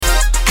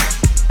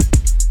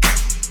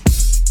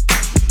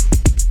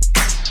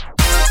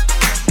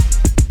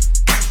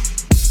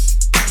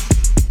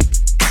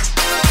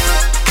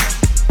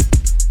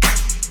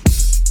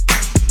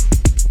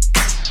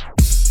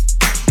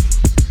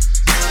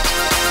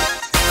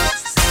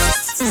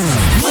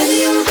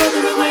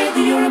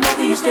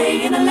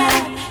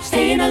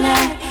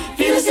alive.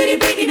 Feel the city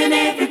breaking and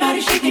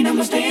everybody shaking, and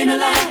we're staying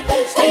alive,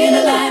 staying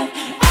alive.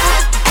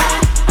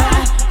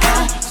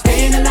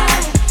 Staying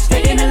alive,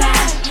 staying alive.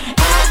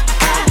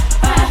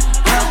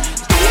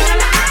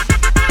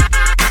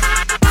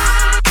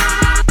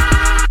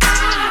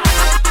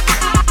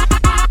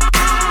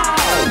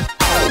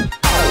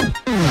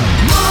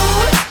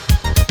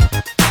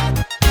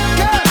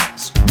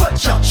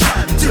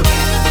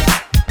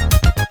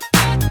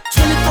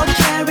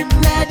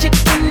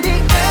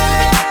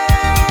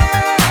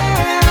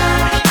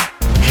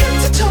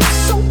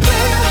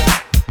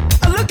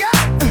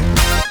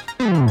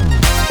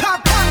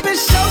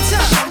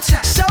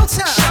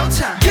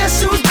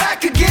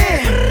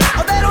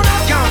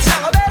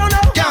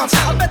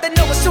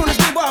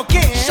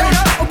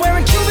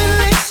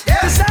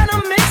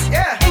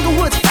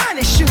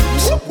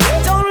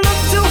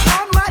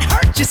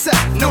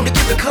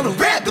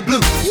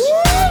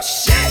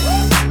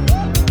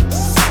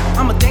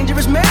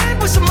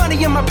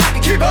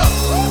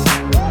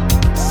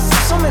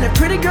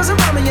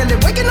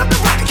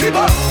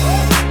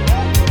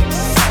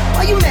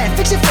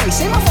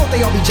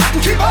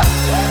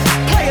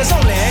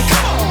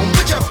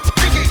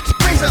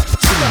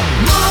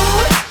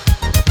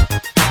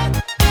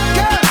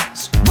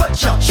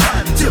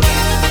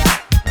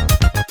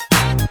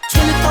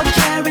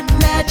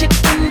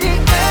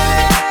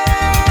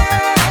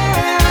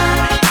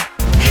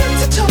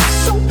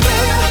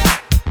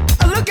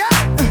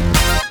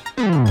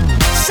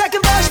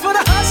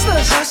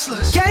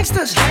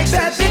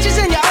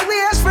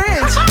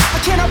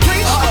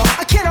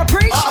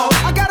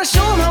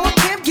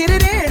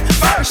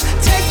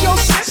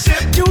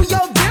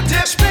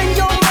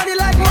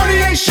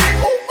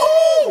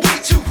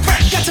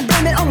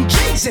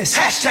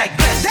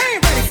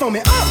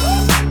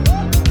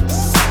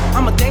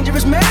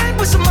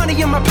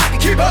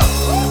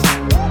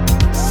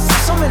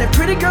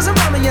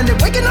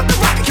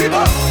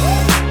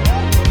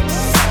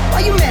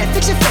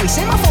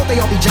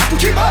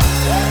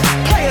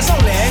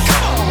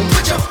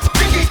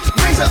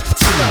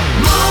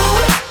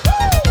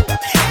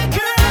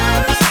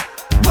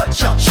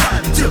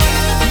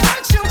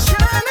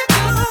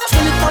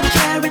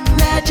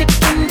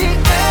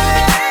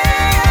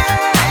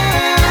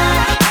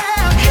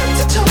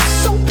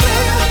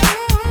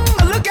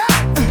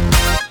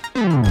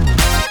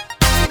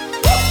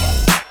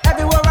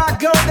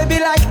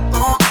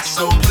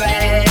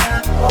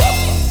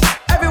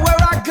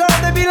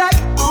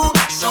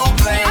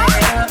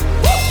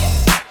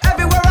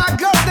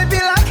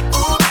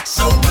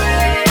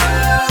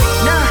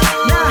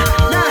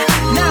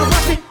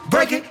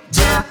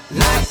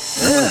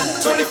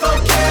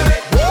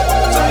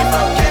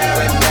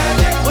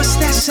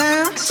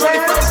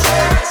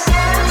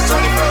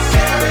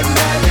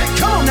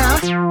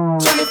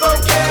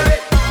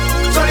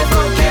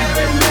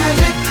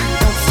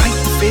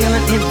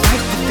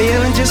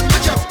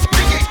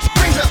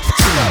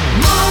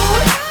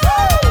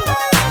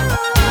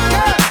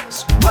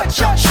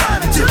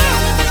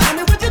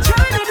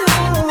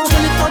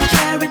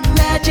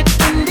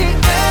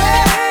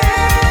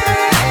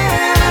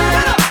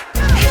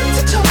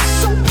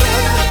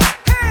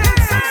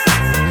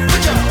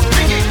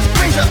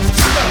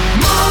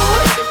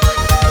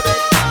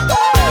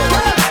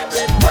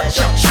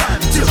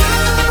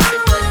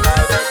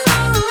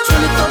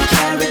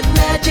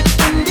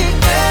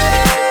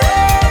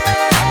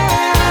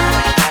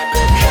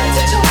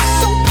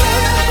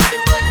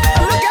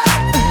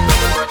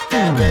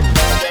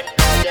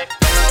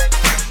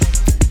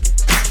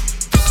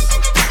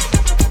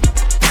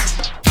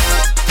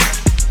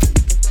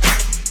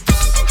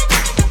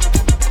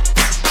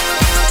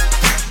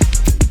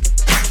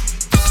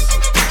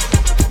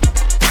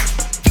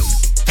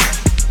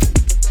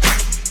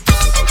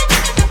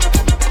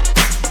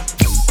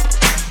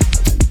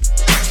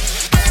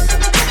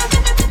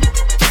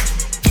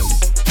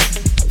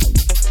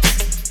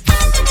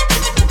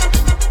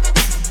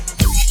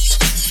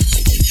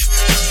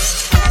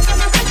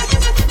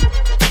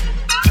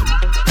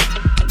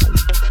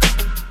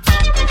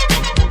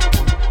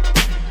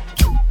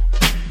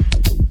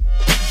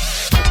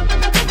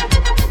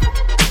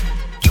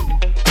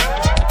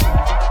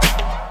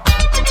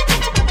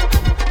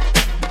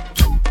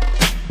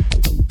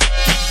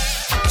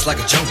 It's like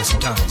a jungle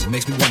sometimes, it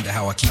makes me wonder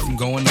how I keep from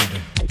going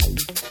under.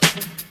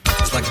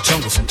 It's like a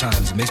jungle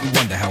sometimes, it makes me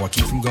wonder how I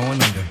keep from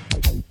going under.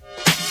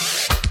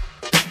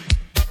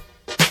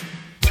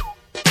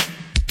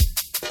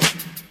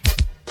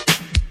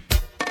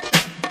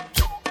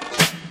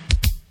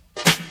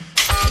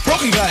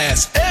 Broken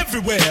glass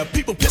everywhere,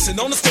 people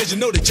pissing on the stage, you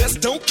know they just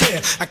don't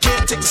care. I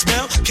can't take the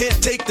smell,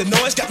 can't take the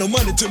noise, got no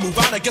money to move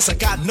out, I guess I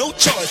got no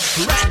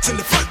choice. Rats in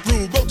the front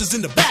room, roaches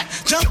in the back,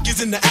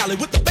 junkies in the alley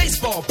with the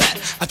baseball bat.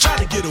 I tried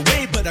to get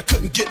away, but I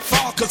couldn't get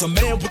far, cause a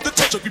man with the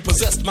tow truck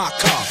repossessed my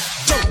car.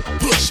 Don't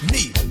push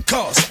me,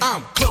 cause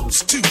I'm close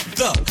to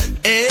the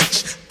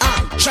edge.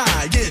 I'm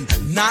trying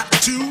not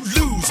to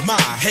lose my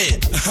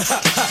head.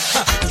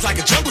 It's like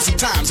a jungle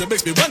sometimes, it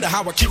makes me wonder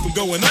how I keep from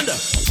going under.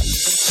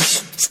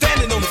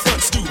 Standing on the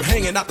front stoop,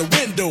 hanging out the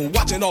window,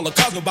 watching all the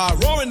cars go by,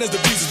 roaring as the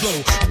breezes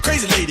blow. A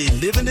crazy lady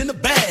living in a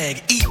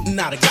bag, eating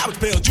out of garbage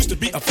pails, used to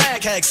be a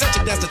fag hag, such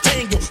a dance to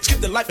tango,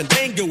 skipped the life and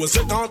dango, a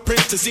zircon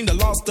princess seemed to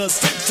lost her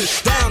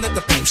senses. Down at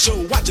the peep show,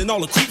 watching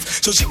all the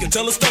creeps, so she could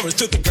tell her stories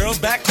to the girls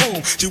back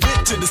home. She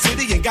went to the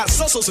city and got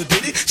so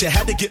did it. She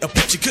had to get a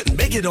pimp, she couldn't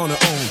make it on her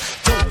own.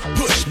 Don't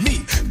push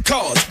me,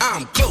 cause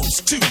I'm close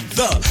to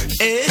the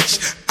edge.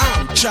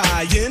 I'm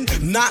trying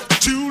not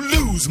to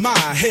lose my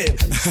head.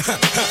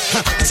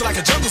 It's like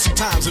a jungle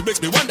sometimes, it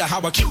makes me wonder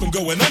how I keep from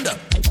going under.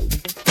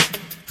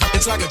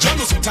 It's like a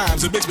jungle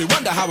sometimes, it makes me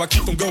wonder how I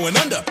keep from going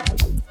under.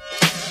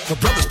 My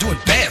brother's doing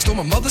fast on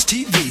my mother's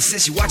TV.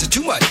 Says she watches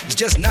too much, it's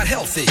just not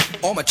healthy.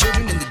 All my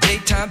children in the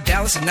daytime,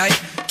 Dallas at night.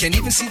 Can't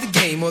even see the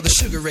game or the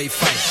Sugar Ray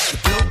fight. The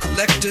bill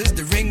collectors,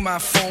 they ring my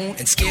phone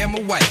and scare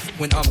my wife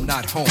when I'm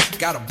not home.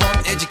 Got a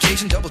bum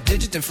education,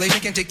 double-digit inflation.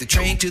 Can't take the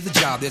train to the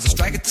job, there's a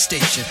strike at the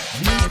station.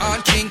 Me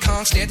on King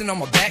Kong, standing on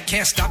my back,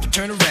 can't stop to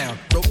turn around.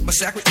 Broke my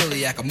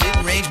sacroiliac, a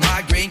mid-range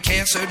migraine,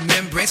 cancer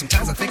membrane.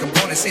 Sometimes I think I'm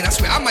going insane, I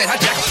swear I might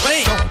hijack a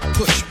plane. Don't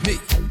push me,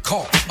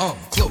 call, I'm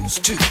close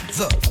to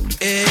the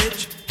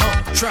edge.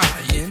 I'm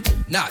trying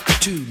not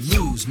to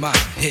lose my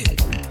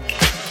head.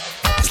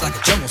 It's like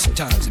a jungle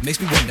sometimes, it makes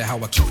me wonder how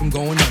I keep from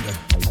going under.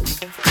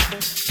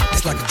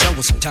 It's like a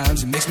jungle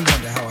sometimes, it makes me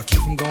wonder how I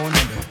keep from going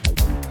under.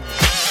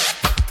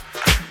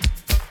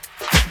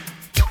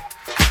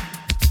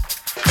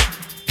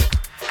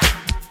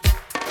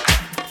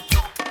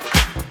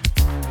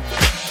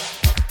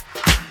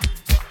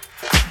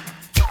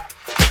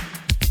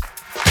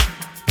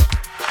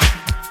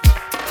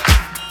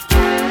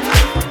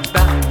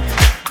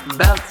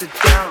 Bounce it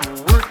down,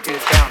 work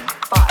it down.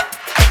 5,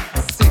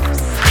 6,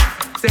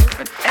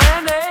 7,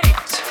 and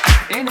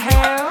 8.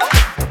 Inhale,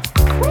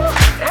 woo,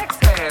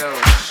 exhale.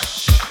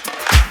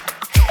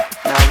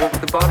 Now walk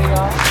the body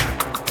off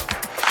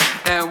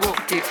and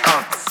walk it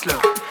up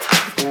slow.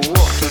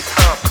 Walk it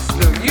up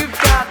slow. You've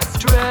got to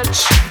stretch.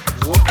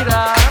 Walk it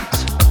out.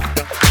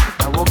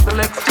 Now walk the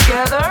legs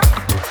together.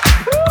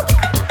 Woo.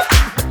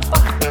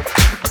 5,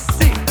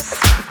 6,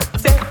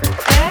 7,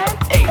 and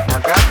 8. Now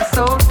grab the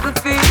soles of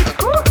the feet.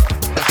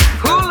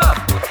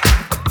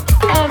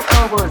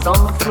 Elbows on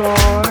the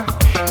floor.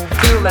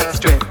 Feel that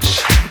stretch.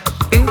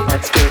 Feel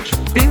that stretch.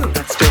 Feel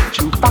that stretch.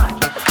 5,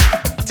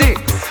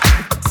 6,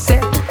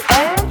 7,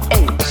 and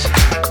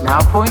 8.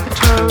 Now point the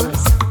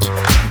toes.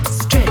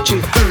 Stretch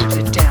it, move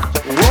it down.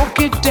 Walk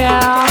it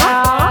down.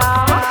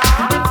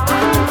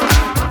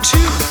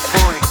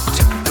 2-point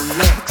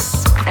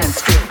flex and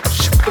stretch.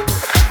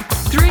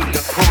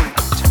 3-point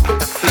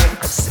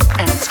flex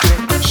and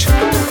stretch.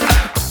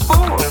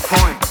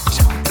 4-point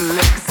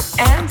flex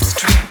and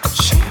stretch.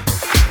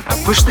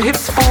 Push the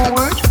hips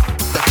forward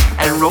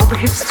and roll the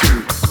hips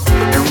through.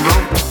 And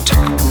roll it,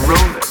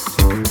 roll it,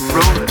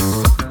 roll it, roll it,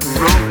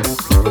 roll it,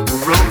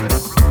 roll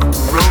it,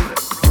 roll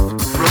it,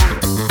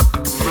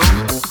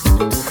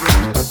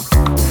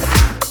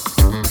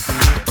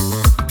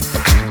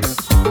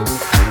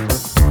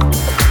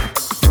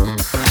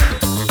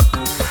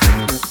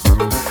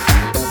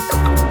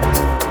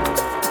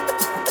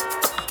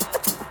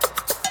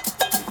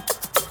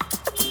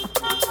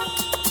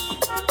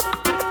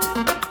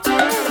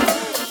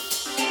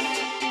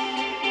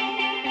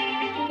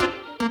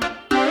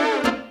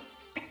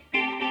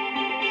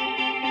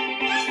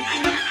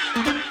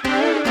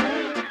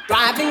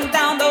 Driving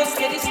down those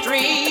city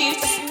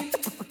streets,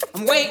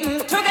 I'm waiting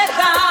to get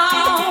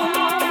down.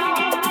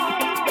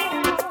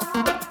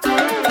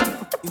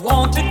 You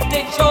want to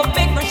ditch your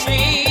big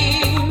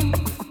machine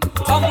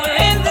somewhere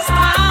in this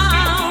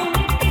town.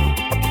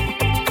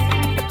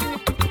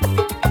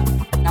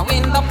 Now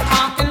in the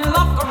parking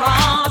lot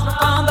garage, we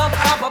found a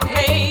proper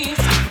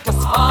place.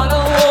 Just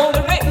follow all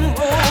the written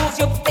rules,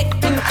 you'll fit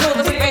into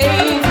the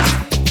space.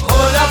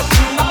 Hold up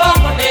to my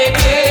bumper,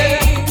 baby,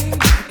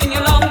 in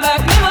your long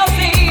black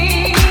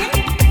limousine.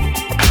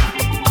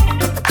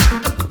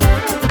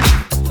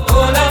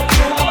 Hold up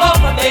to my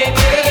bumper,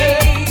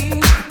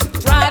 baby,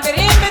 drive it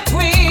in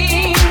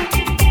between.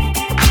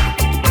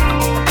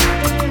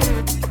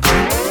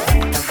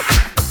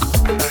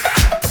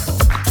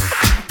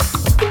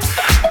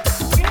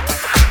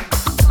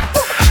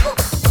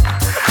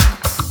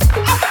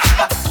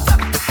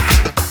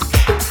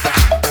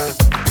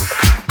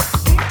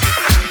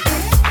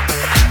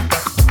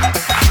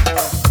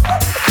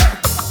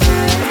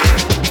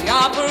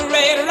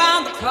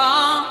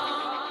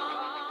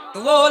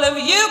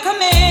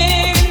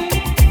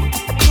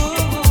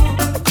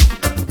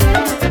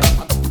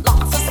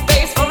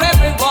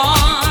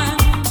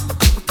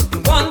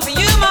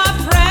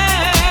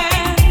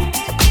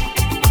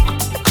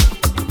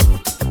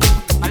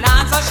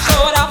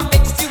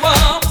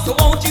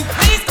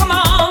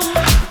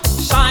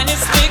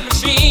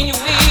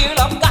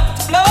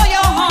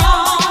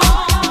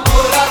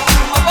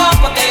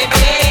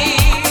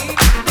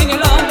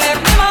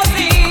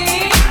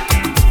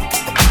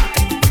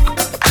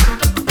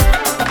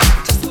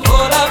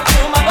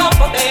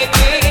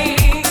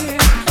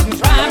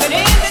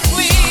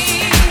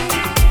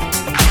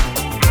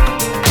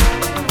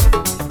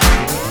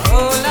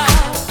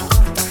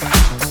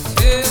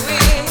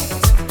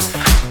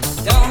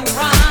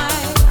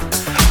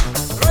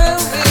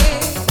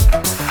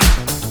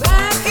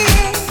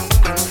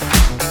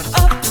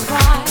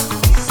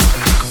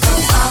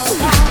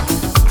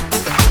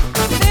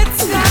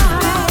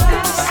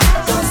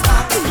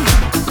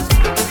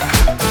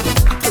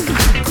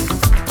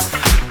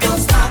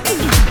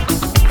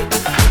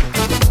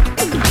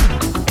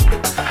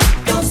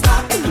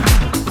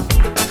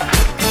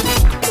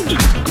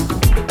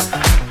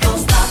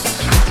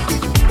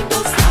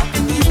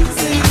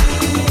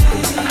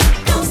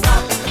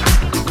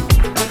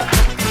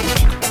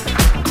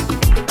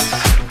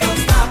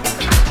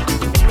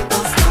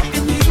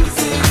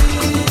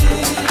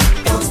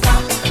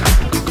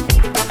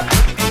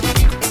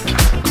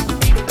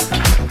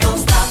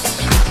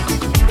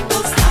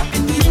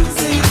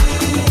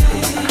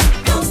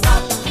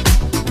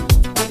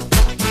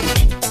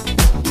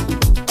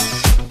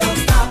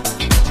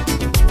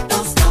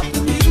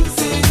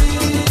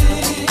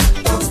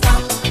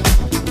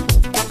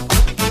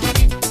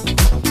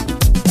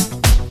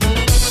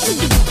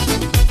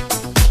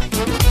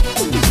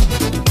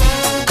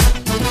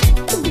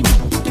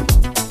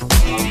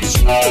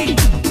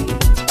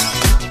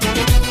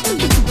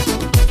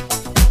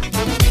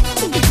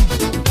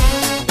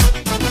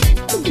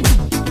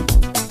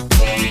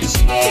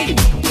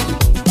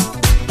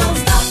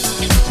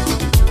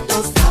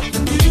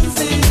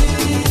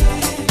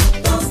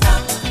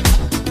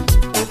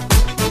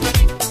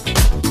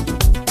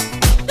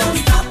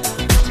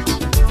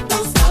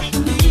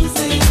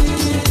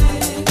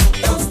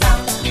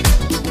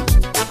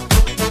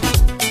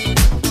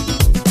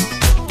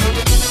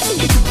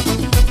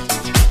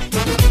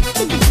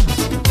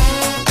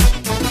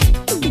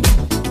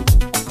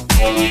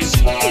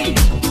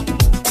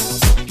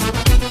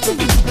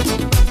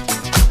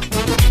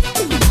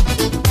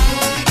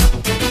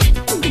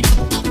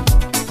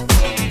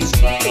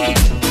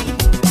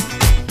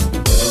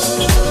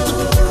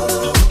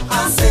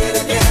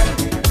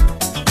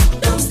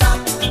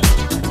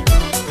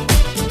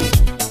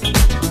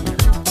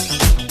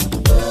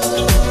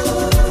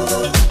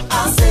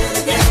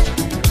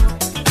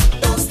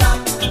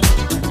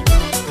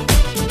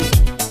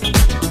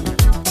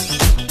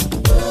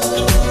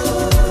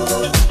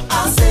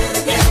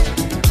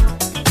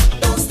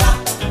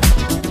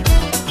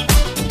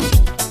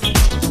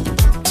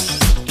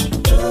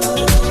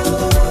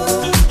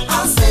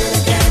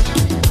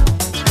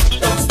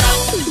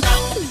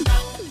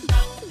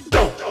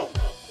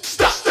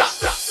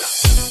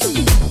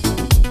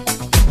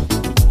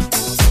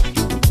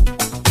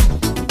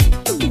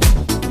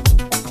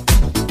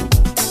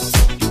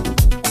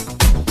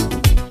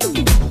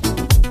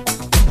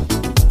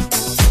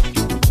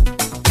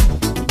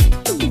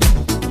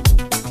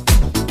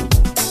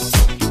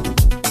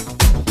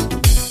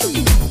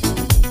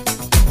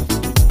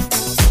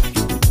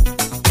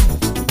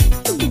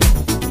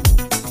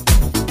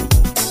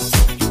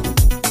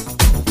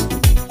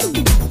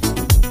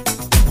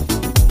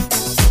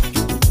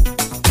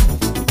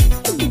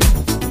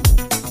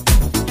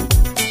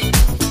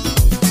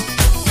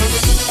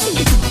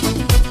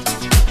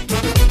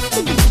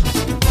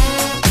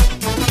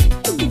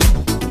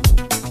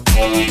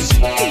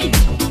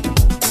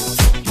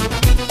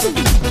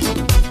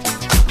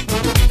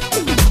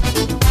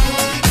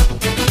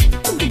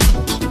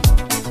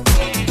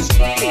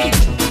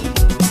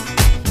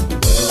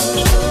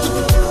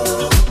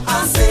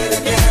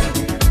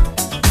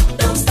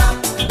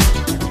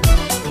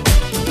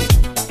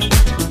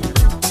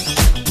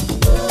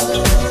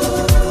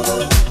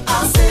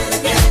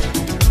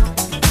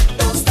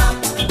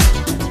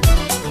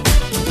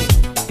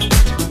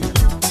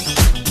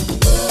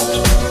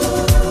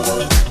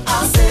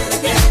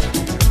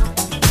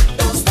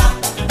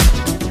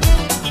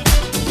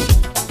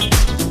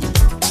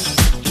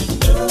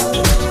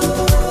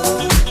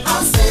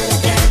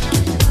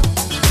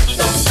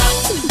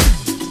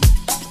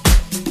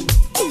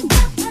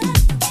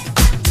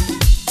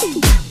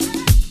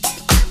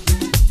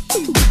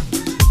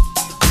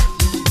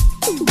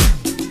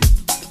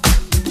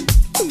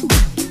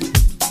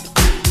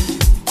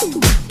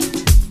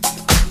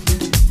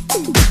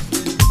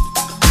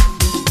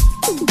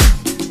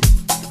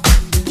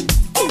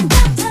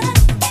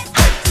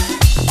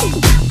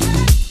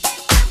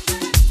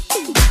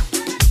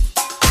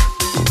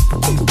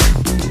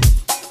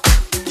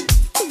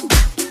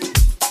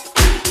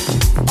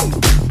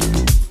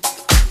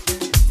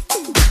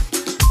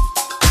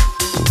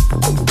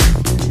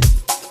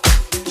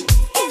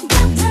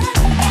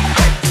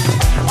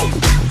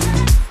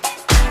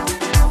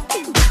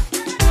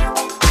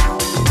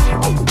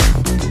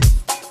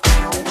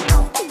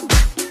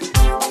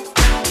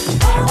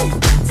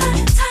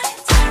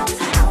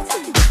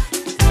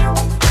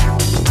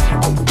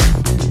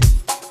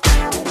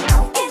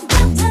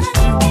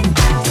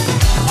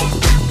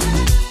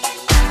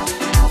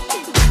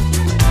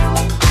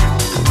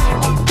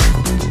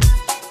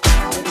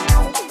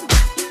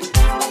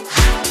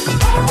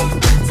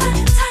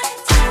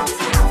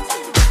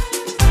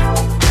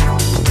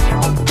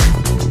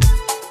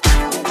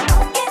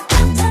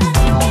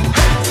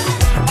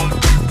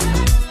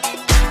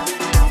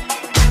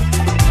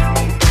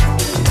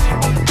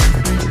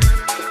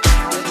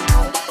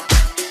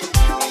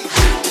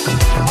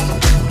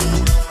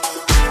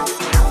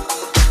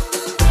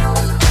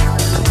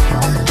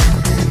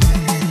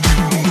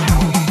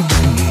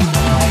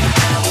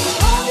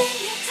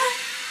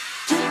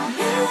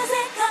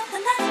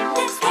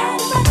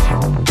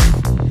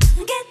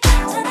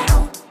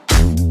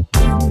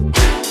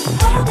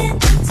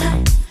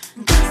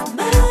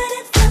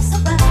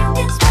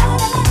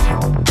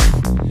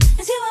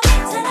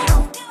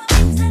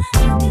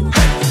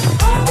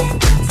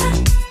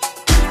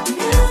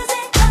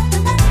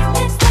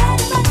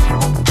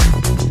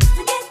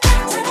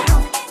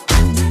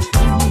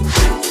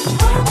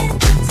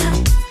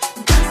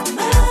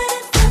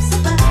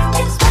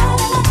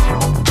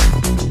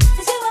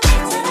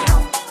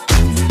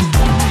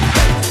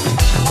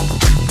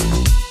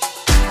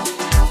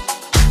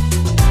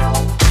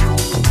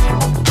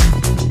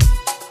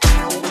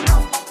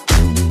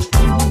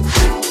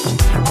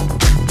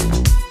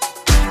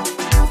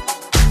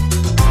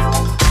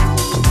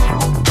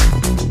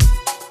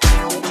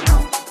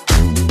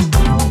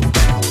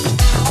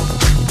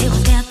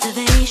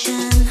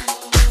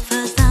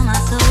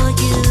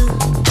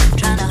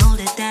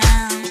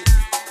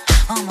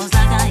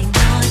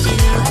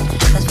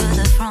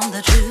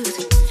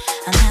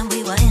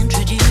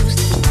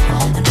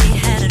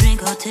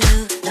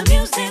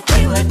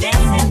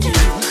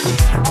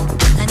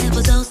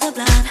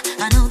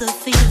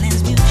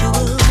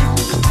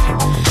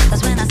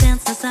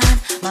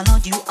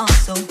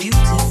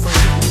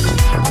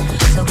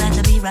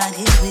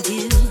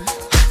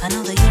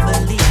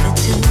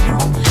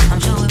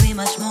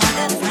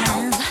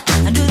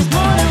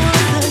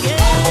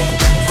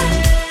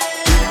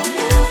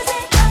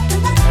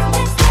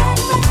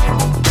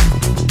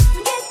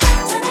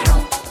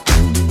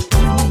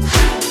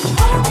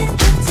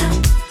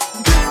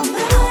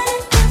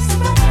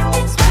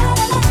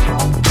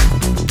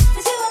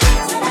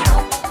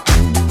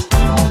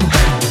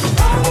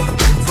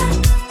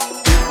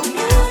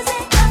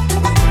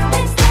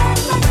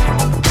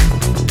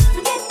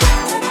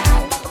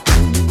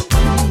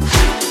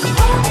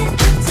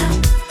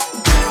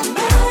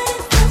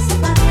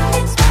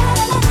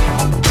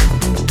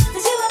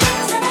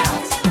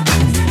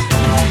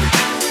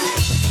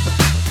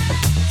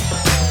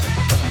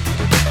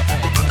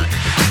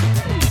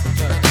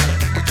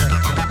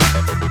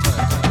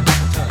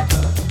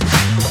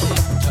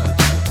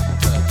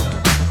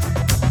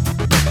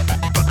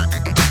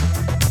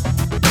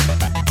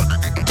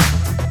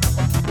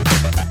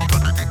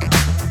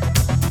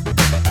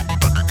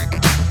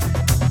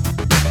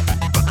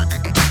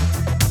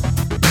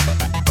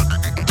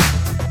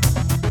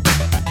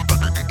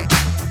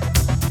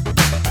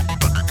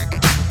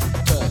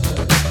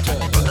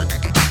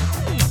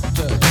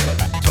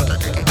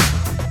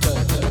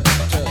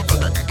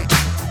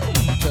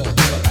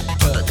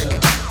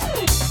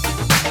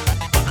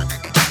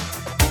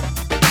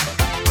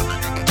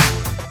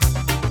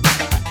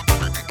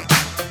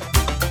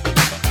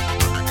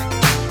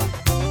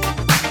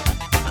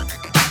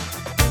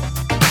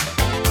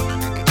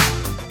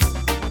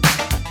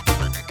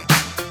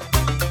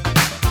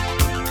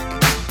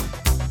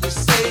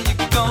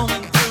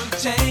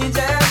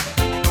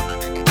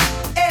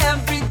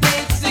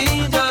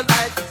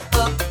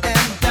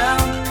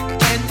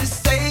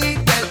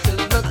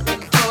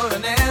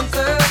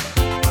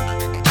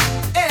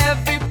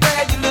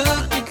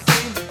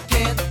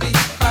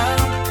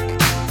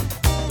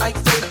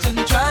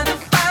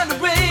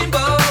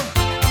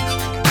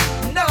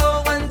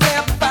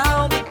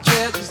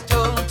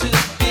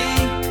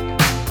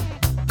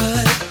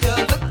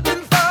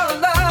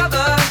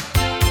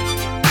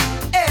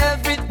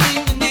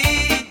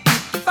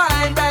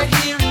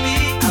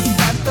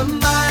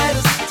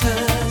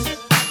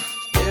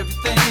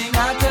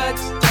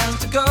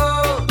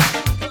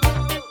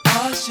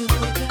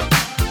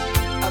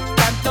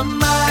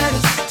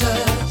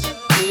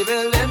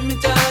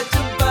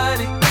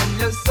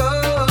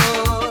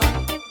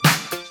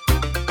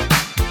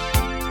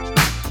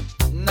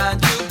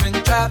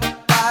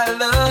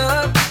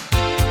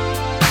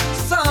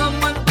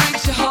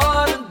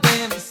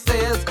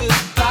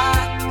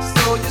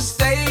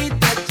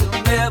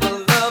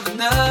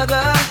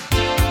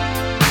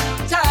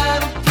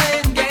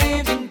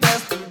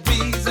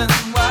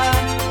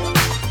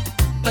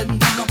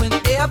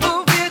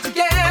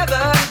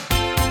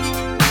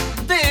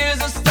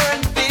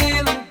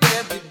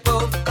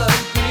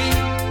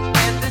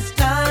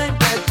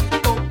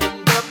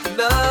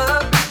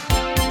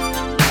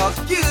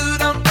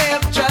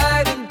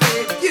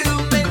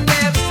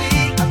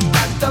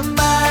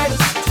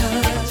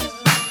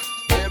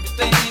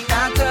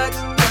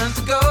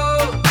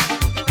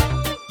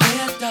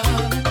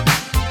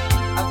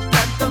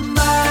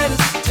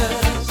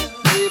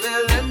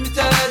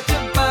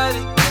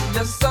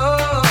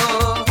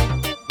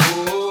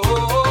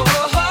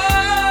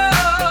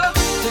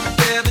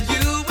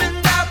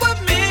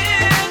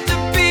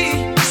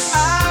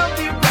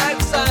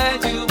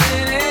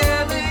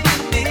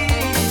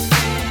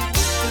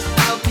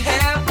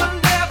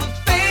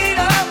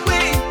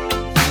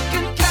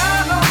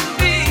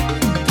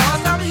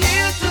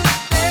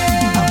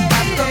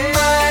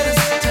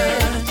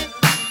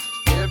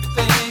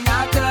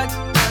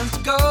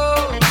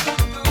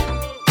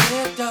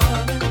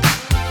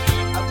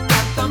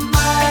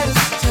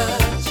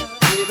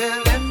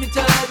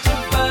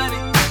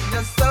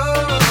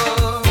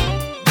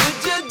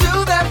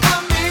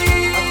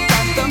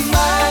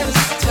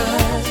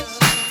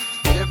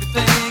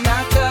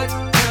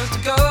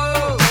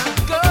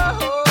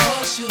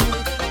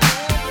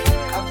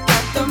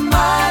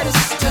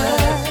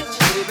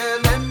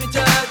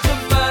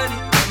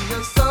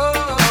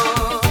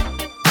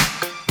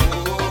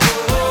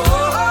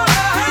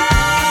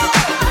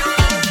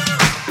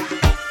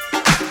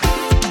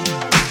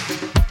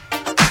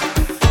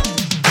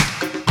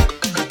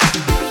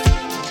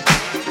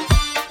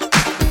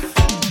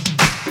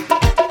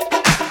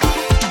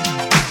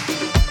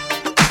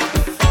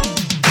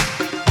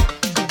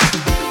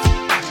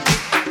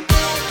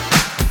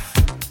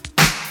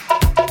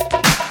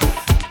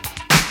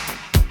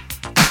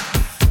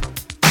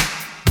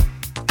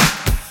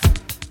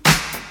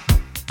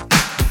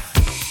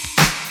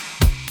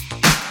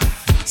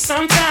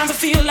 Sometimes I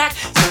feel like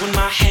throwing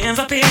my hands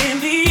up in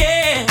the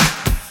air.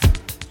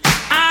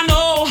 I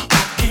know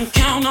I can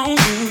count on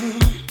you.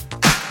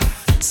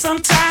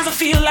 Sometimes I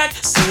feel like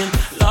saying,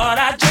 Lord,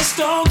 I just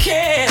don't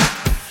care.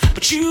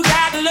 But you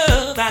got the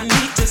love I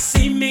need to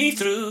see me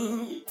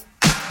through.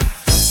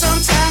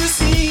 Sometimes it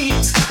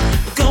seems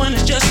the going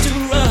is just too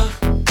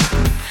rough,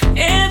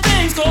 and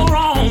things go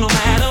wrong no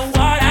matter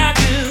what I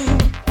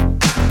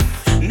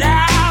do.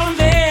 Now and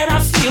then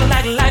I feel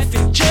like life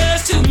is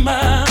just too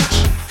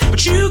much,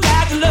 but you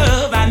got the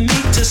love I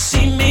need to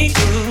see me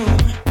through.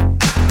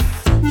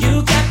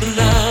 You got the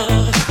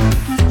love,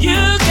 you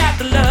got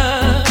the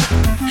love,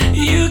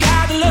 you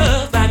got the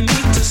love I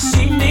need to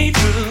see me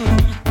through.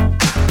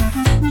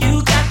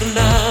 You got the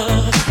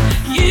love,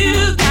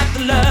 you got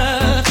the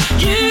love,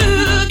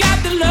 you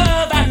got the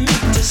love I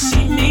need to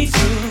see me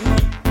through.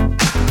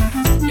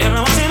 Every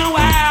once in a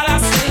while I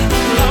say,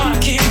 Lord, I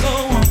can't go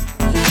on.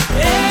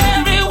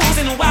 Every once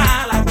in a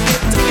while I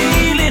get the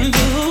feeling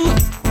blue.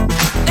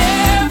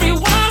 Every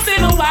once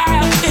in a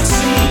while it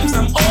seems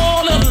I'm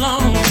all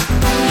alone.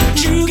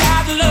 You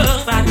got the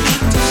love I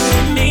need to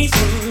see me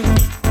through.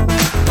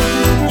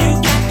 You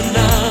got the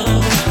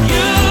love,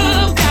 you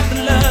got the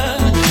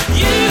love,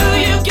 you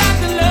got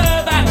the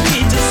love I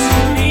need to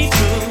see me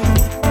through.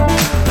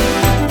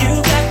 You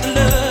got the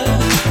love,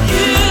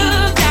 you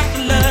got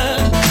the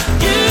love,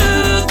 you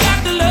got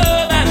the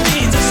love I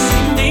need to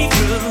see me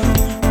through.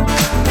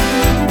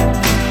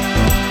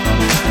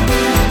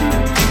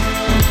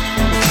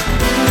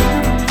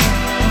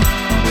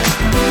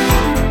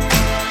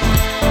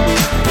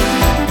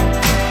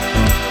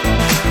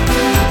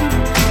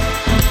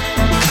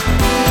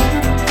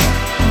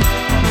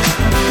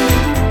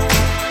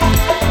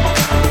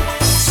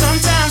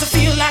 Sometimes I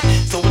feel like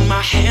throwing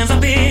my hands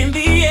up in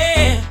the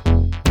air.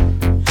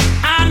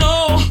 I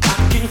know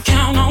I can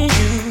count on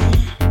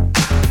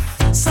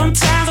you.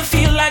 Sometimes I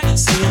feel like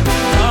saying,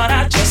 Lord,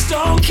 I just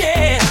don't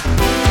care.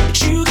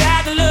 But you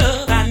got the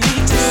love I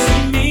need to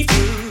see me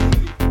through.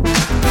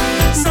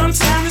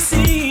 Sometimes it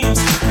seems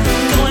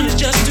going is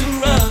just too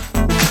rough,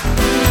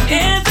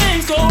 and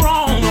things go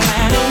wrong no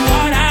matter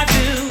what I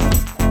do.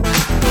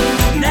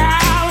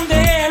 Now and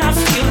then I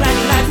feel like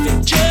life is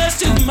just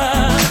too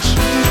much,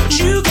 but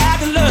you got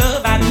the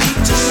love I need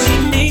to see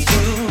me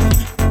through.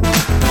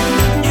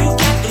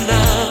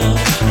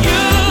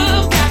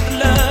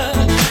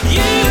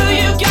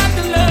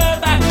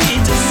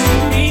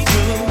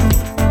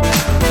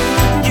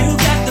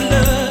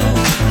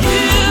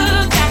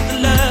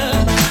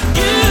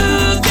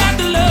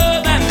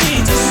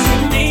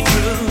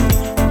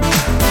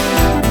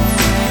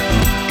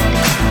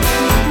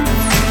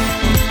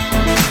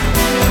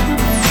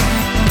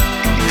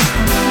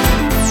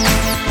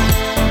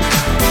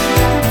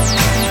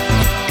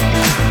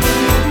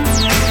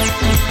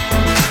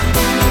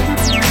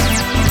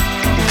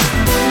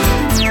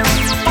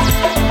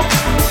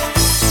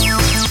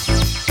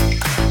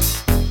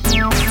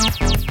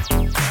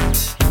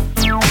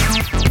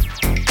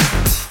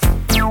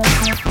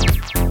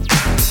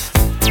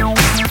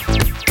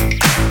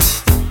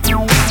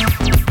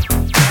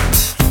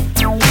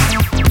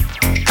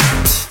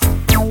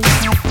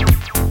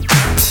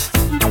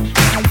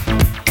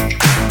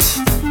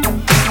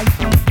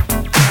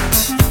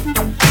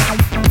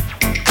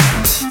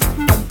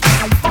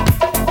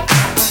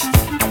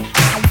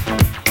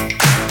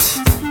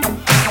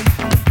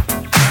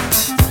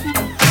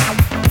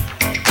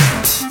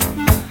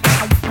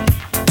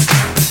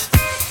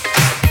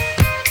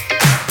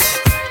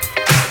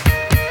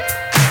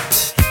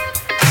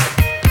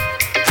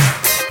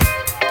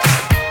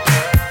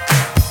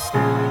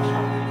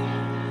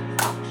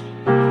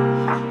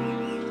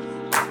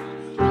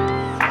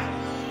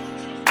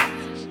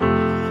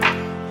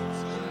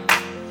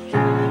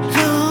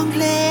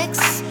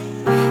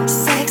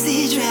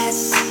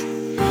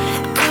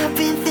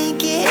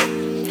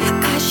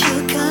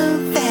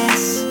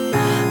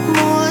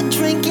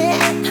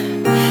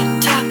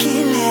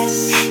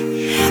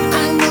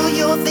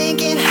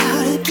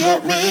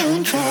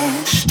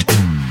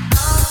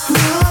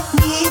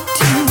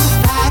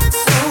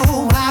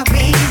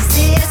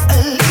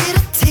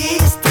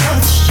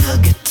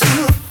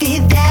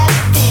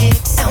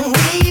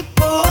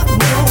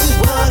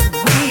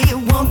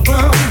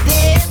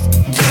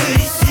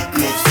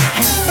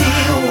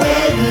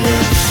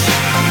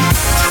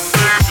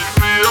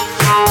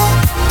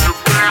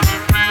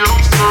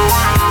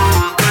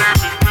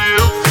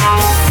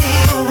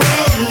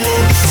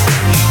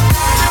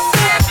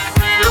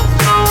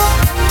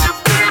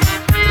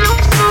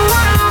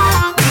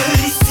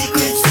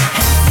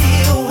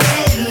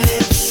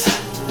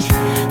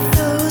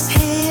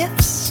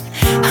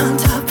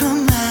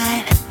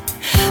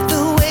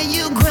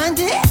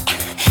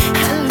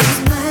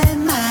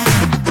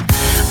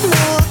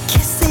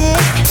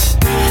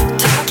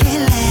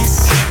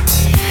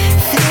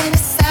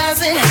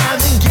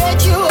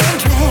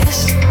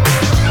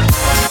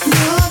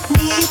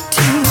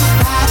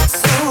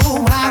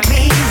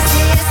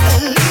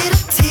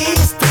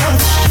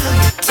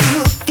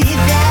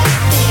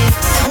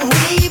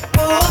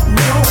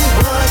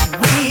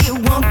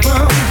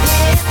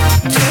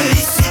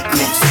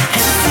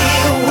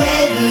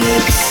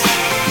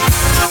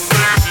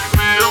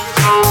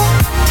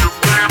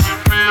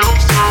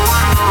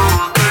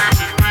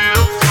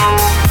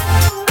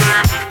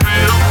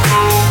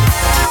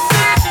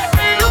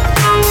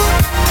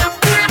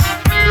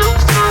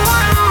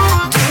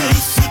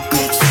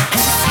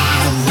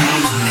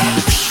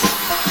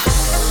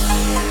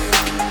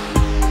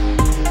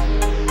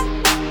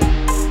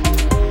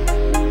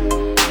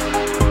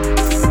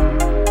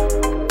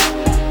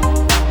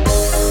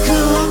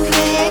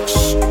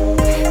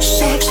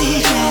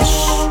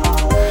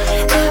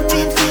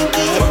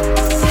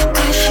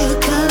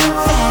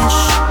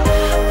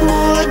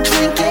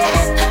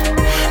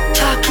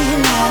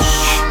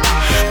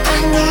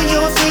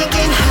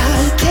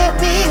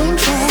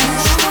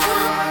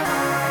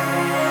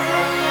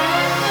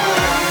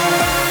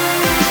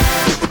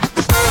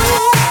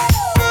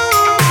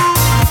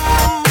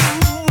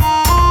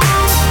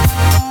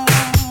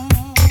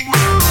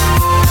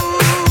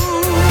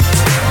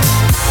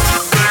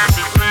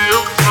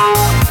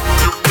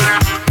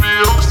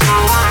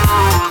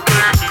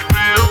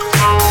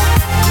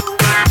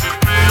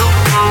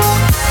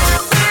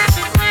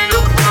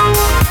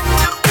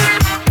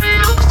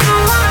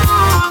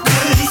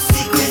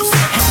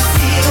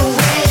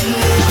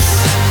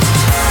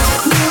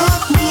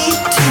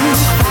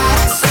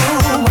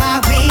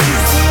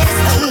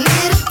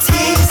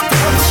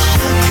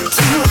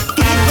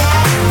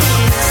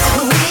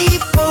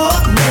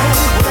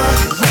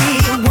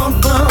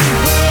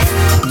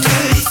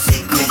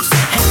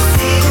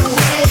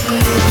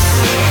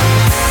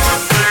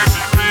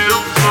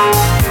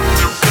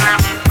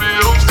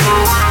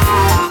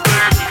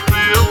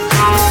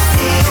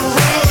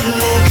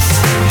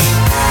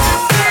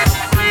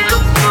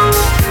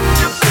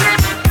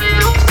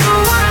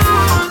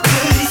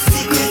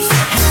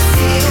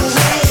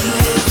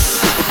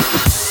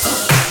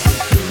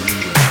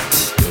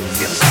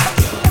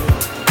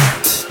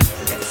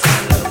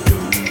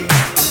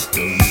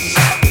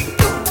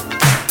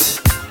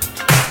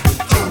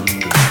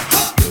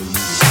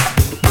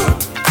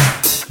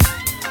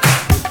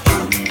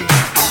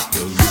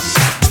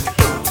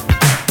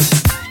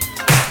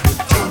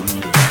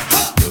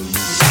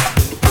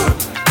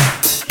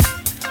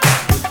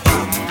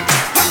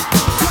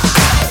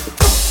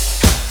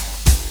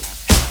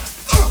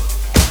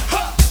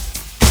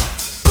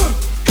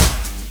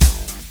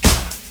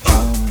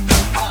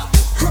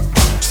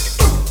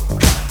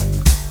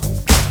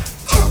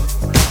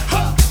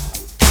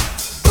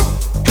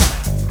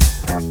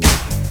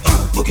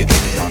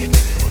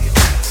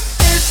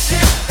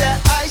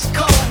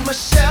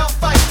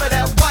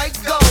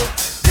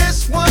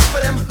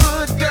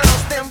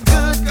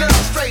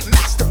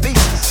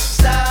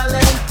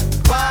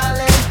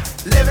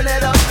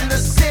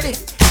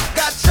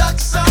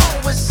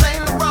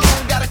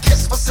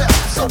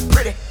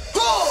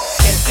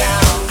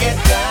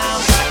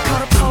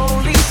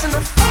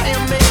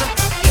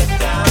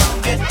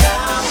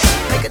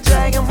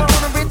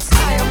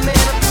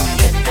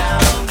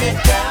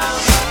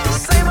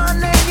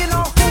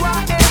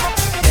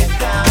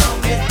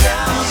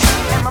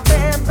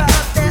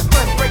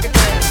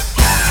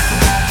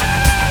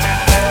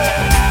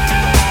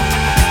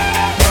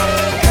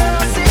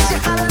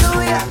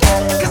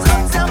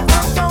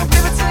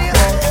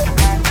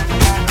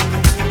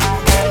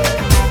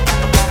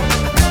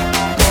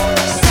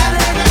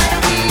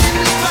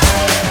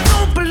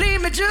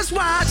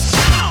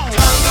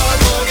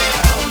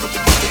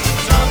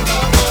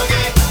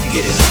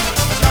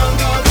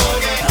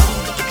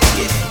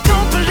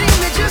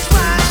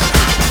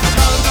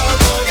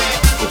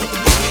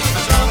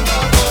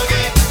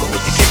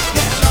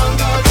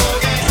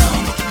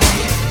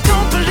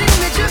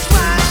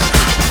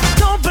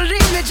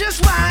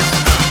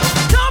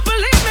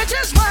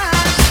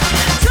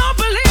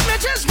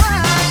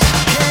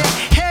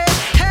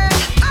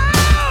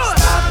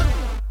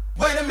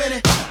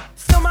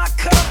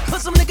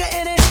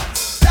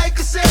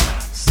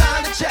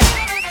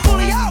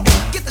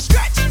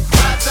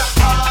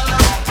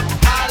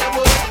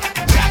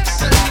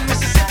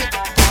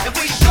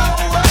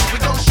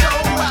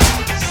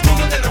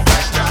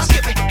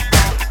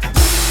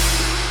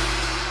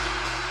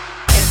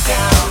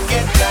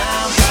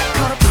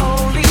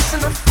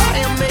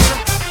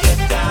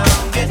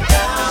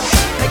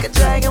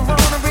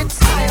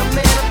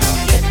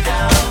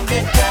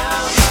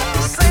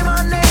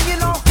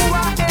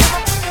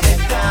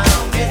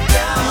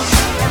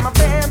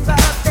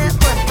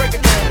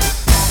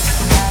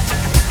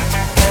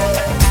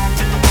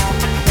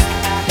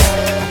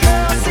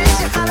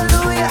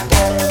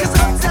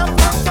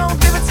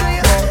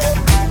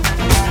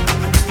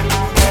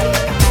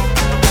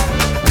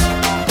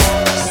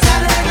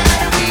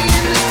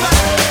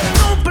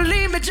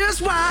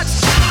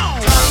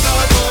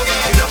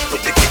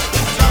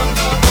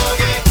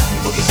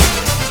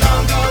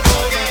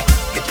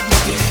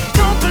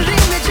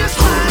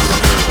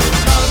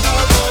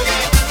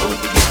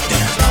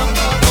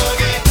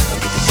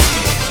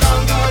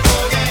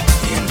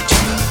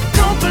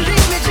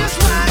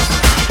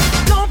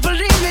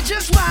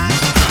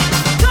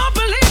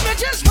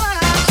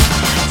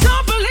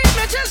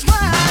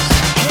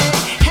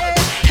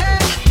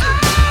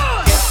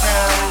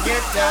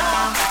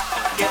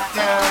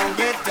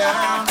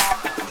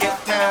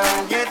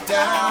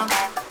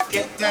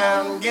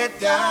 down, get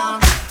down.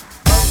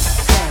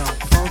 Uptown,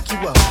 funk you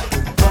up.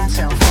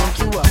 Uptown, funk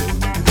you up.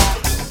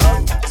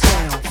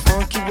 Uptown,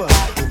 funk you up.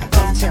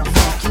 Uptown,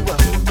 funk you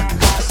up.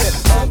 I said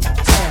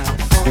uptown,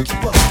 funk you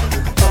up.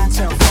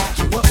 Uptown, funk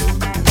you up.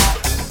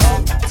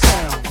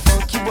 Uptown,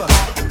 funk you up.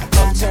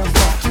 Uptown,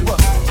 funk you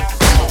up.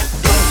 Come on,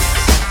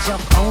 dance,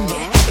 jump on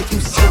it. If you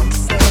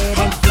succeed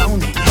and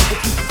flown it, if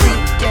you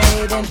freak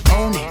dead and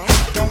own it,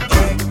 don't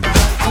brag about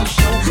it, come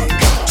show me.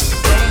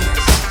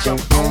 Dance,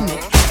 jump on it.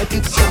 If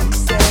you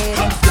succeed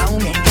and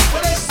flown it.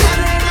 Well, it's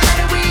Saturday night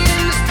and we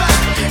in the spot.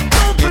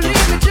 Don't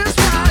believe it, just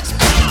watch.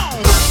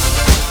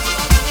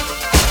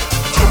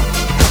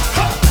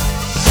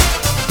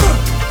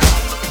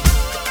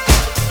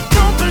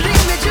 Don't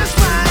believe me, just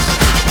watch.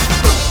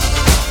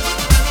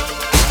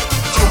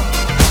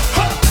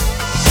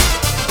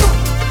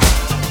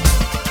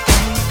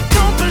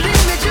 Don't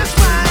believe me, just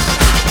watch.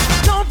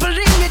 Don't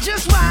believe me,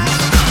 just watch.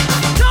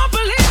 Don't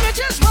believe me,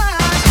 just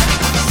watch.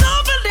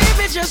 Don't believe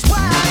me, just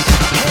watch.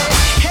 Hey,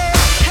 hey,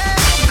 hey,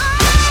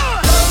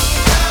 oh!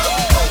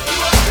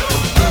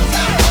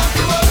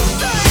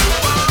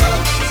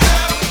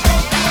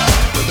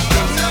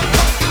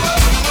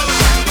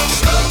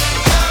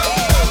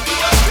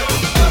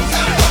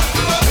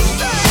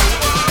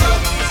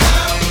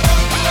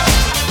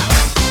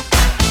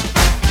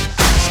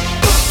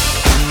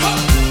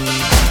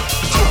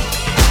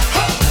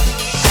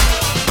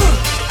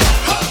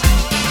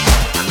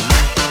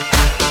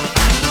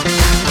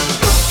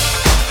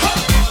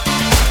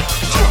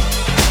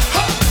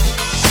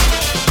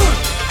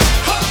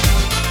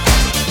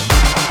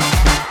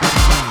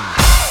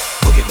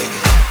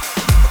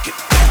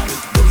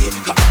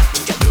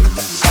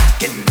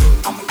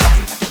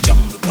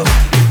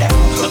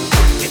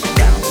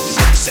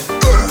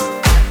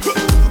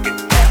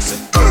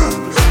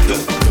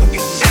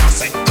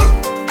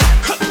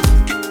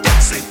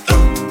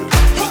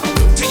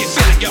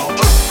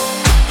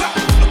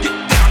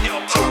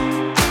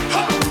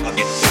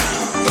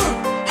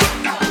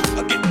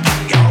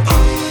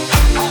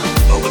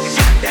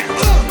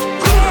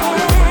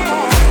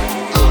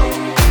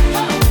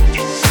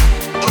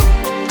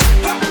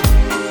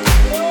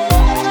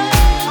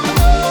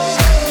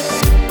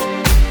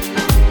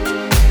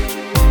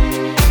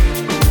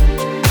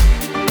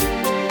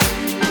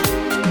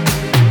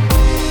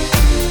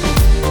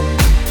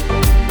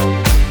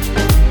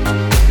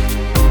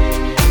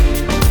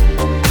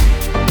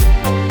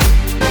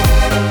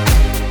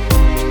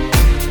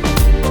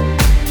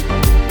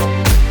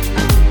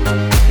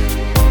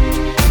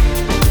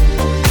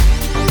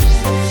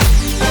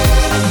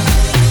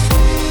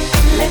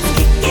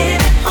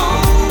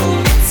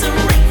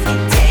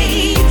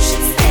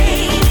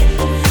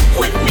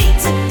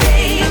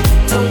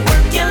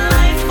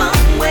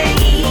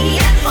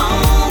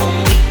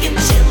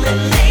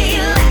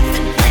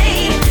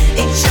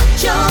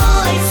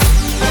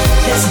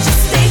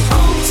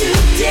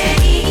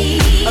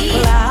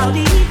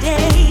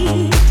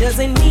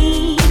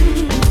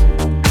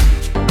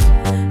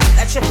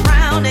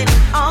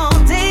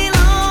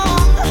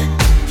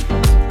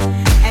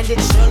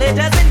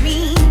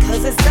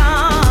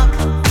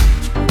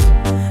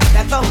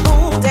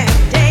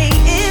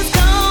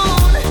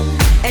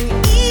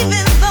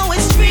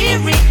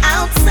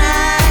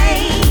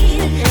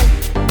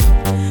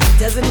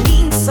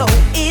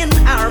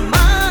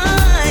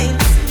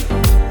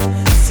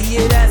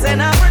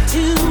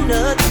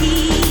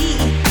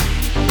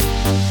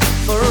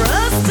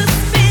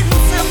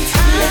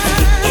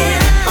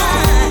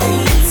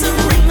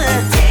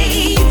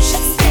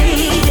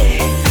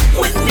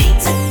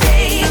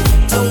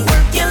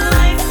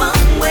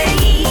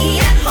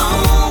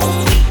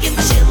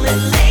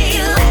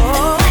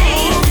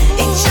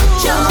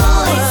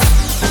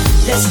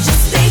 Let's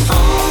just stay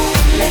home.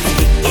 Let's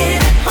kick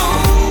it at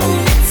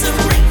home. It's a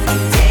rainy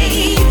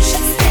day.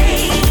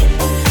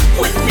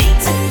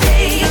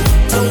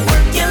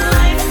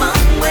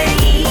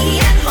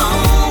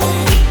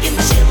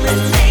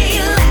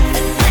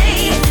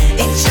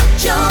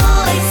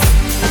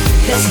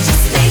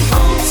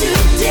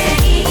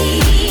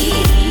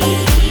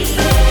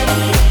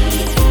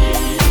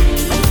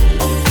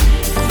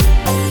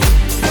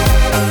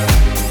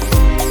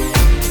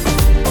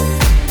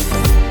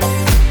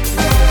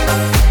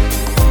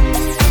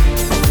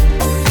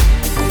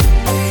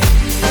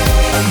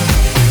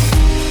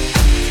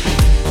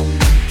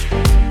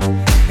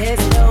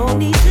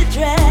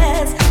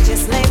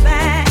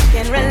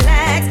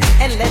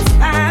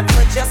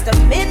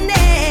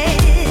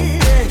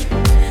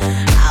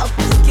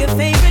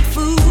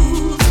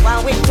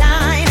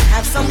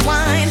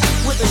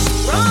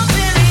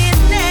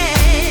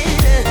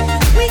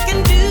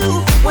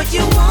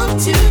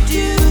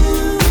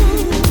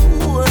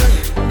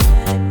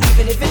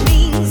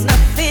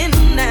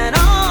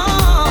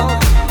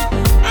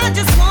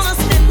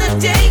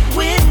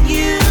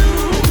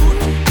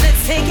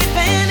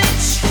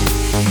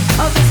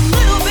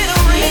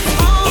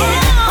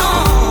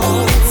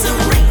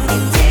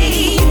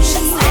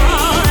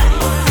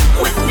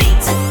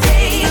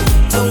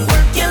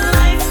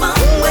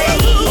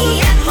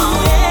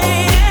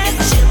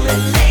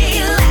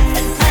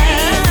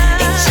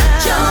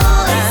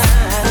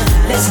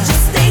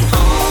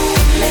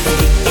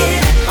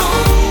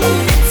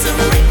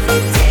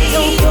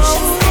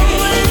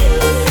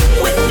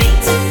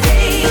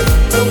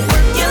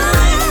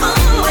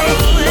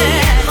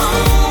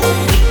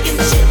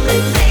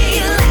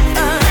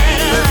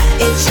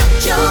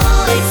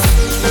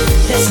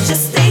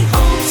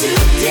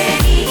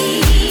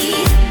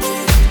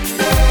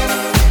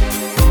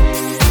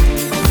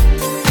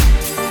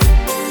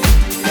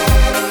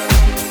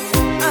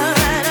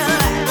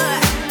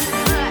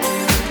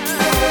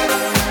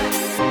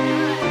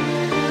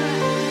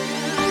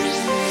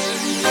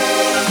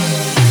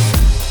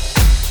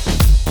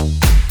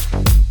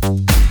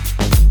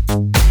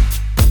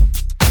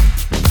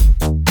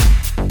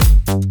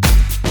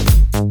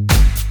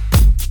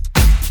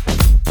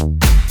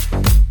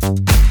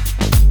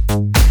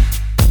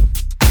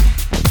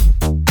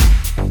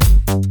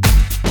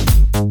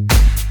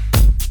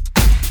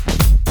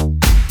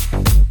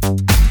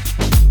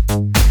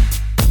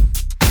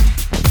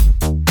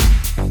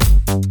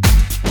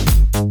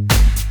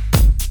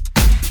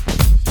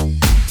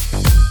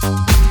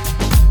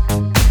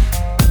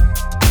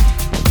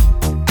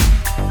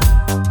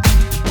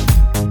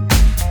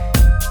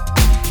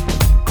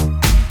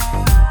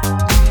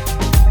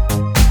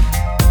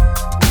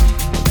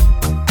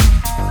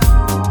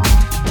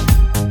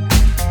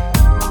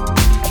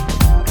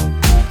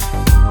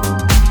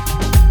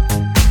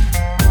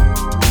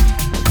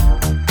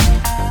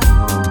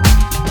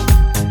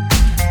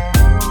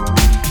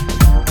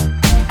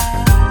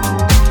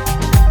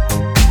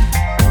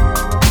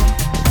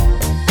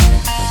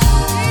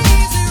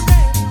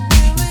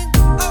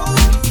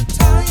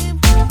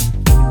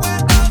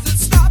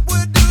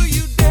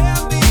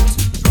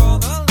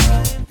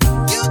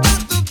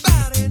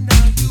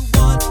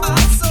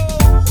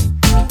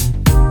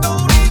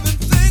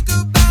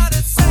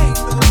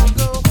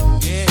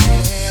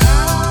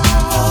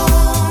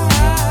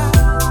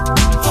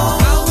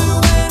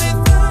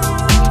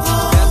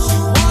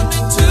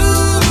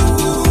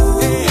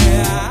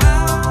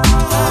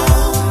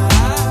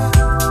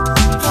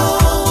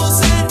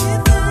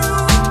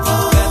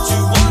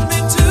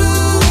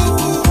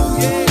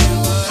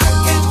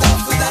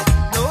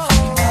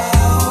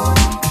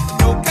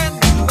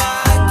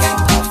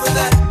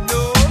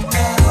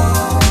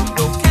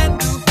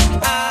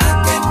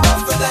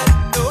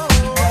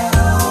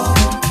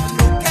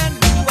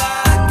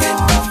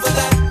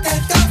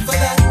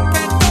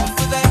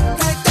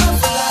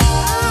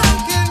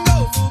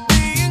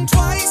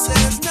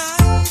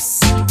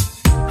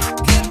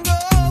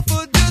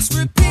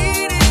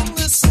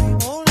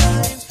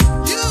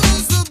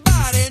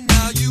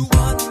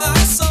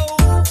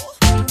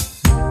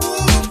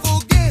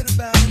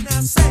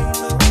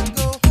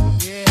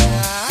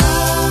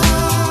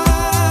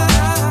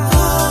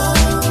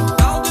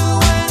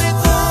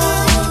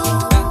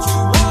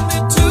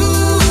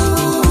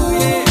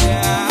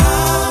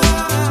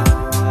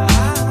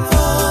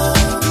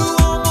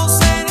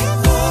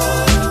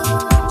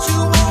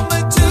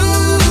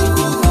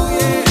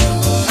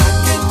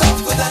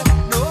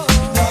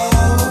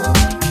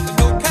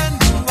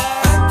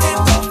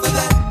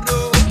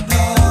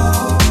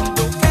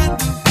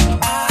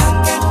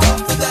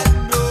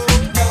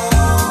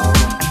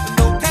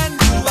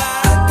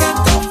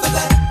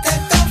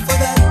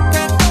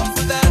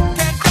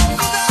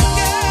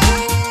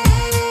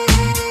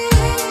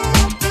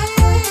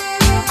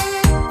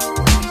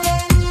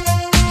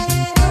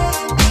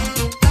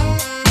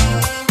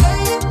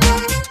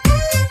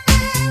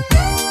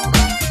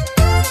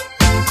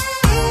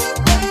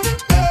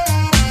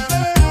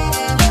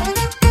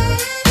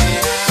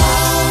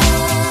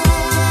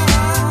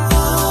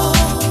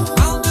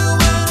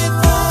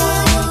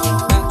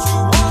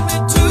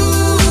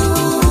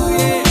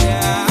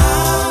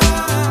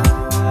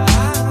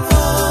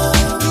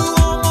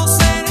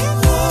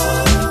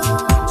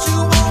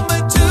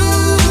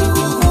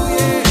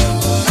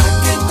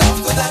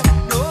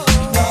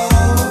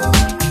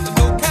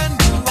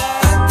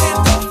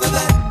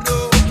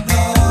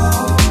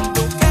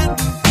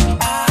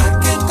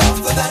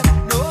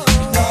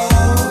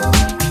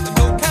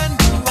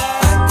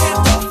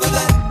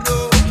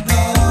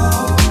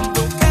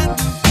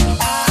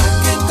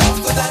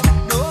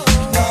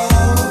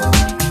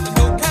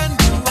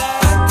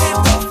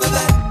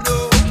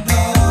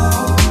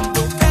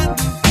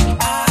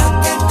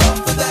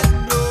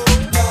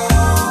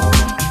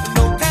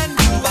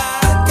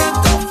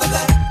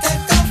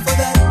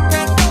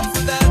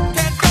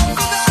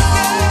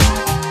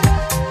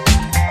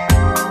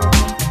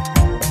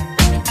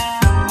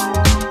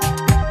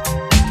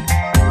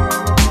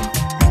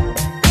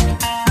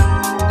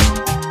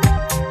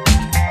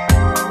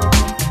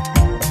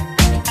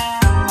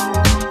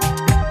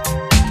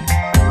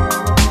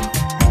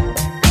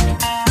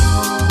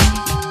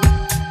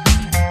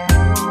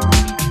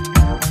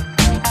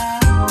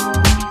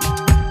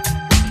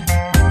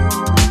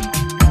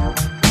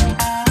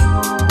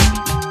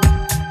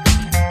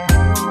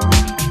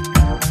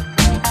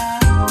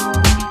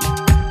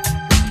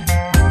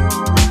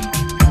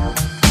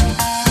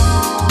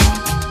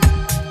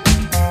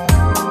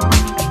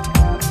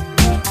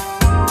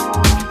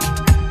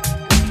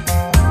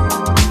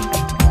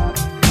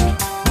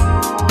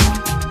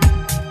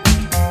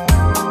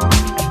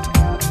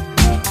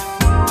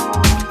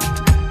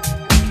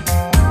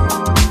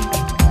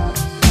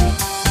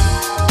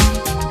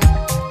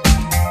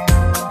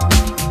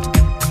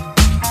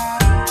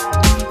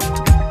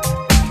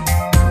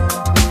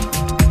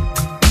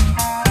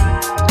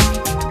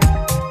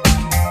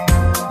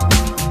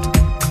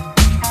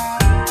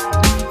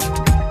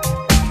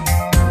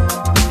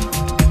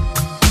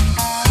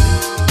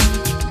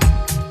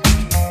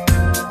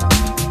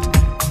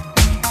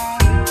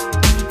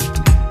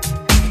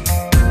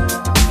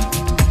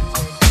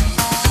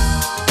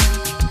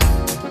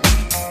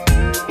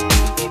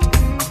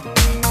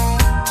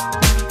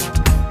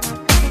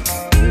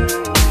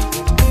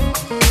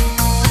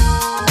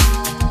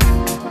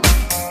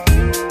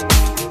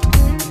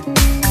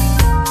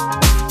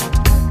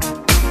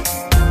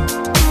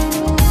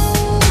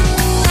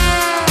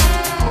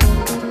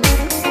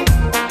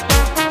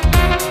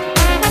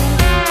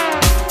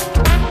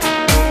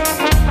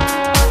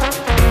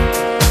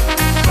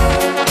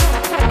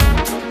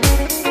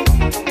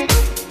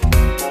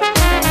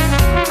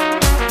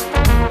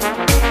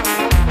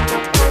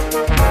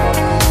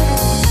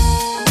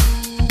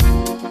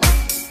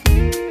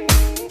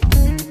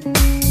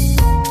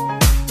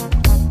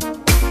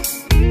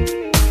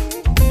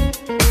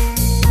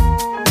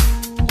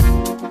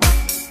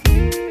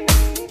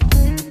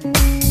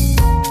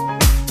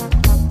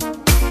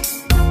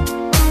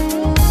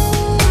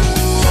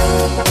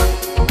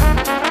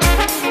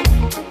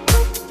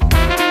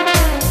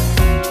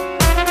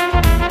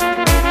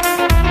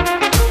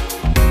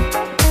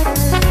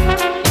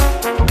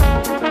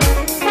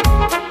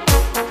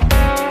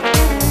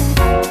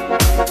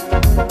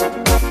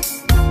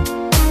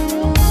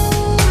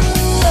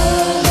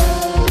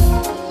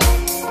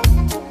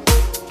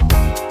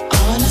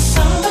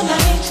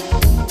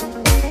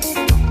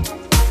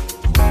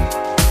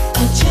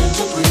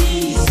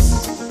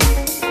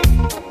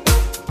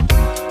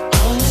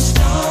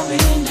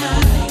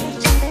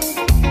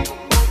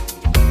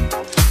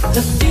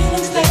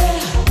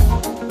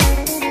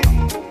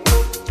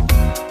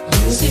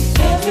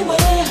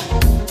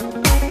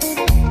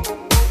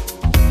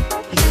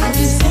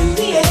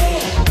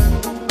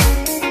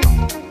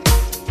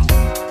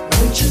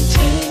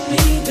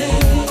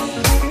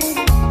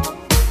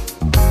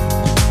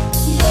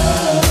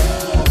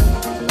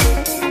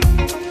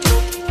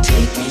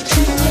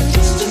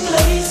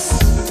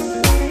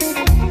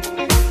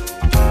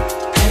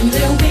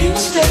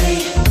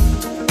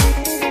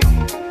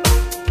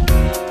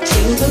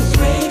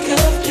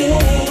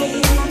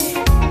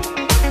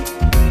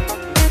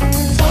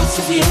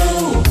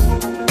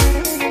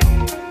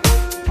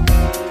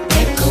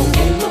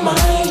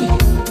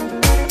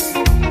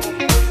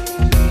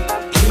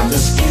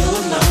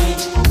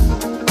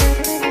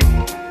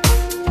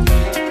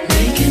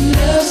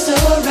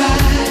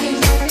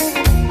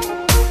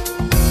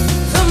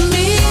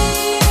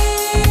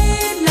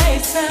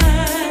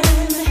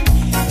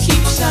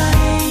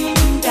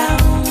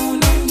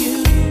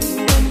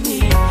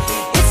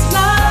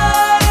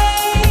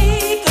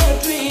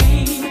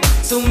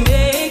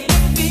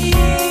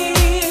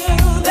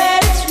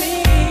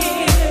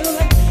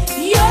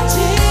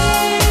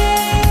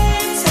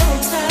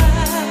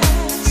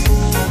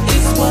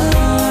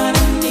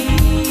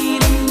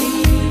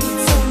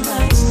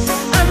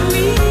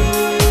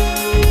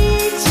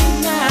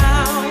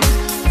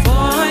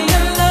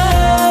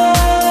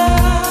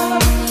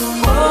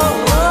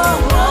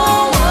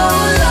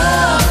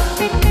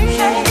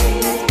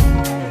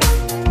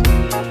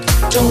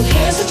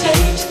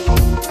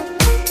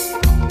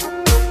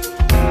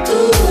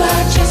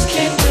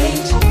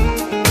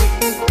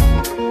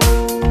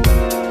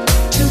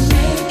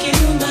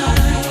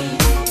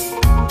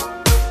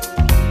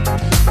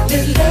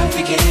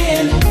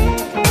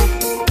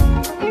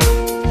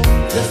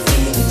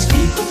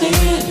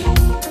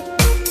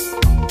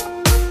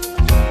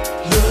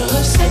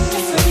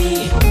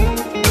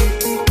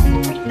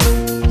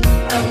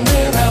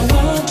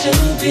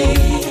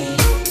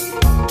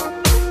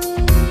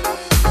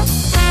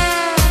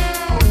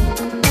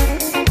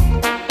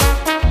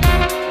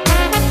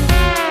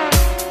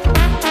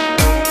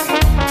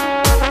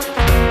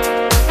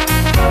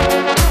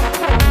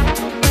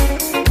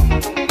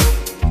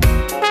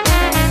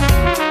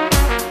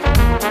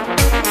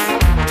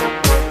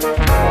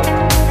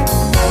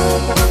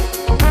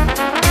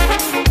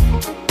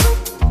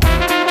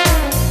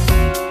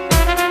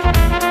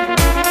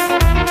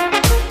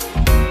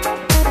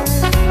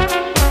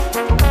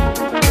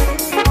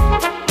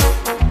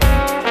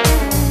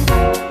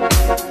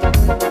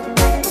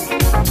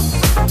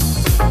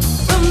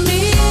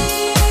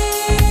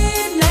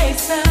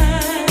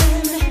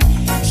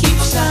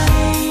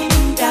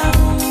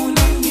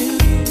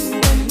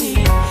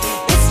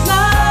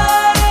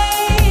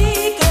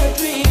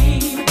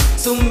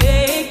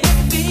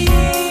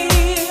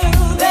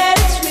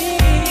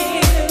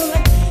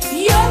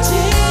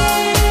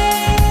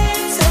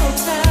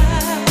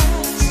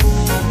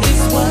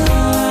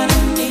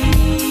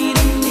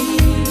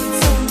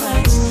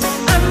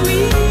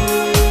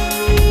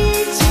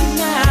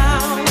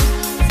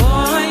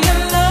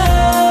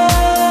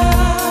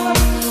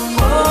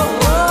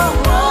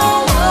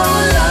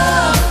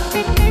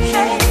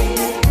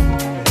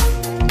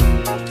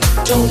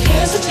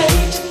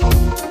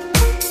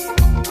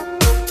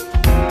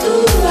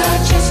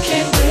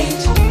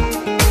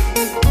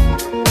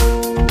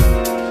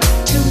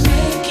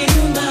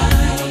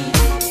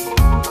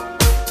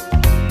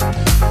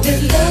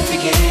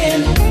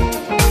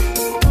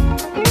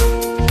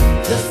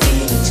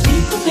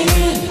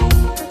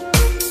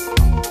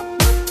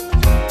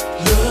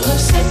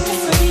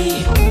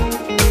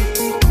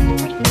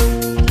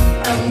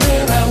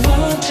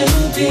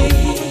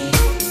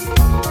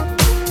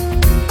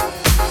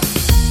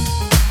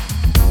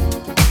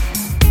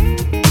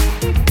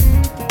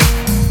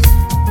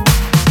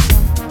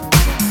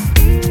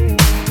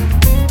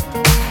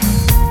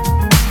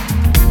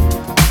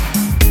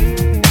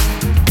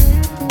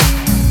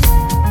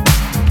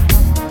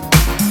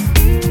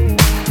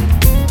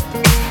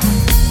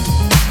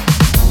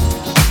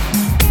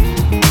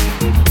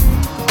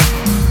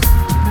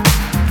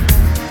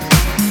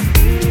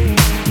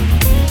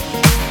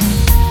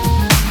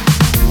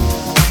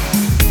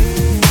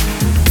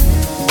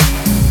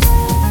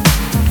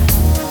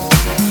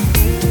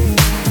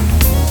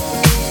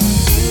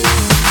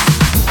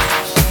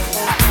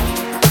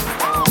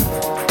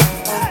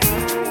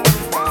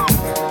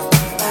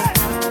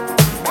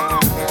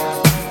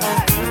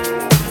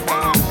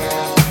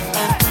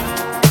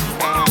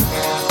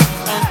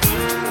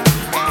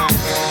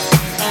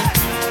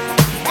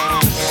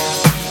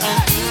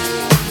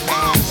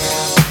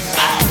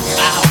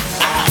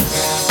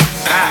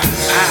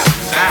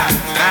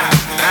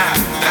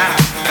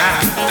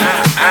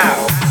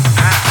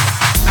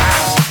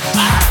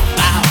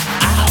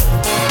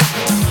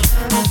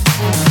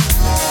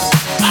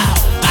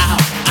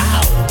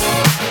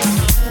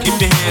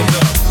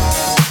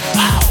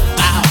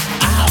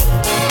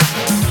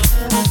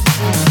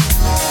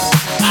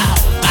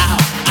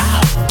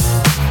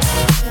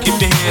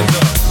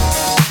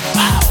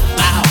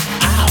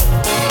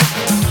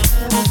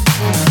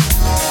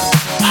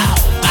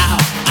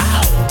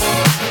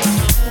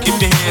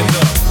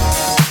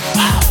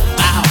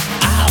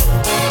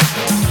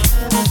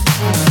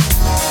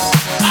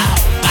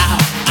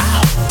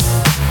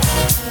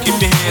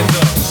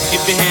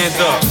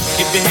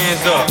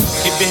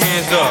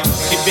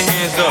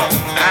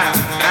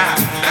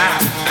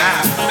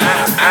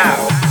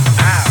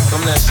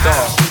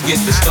 get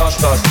the star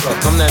struck.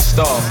 I'm that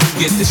star,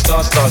 get the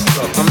star struck.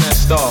 I'm that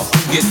star,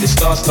 get the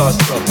star struck.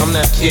 I'm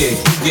that kid,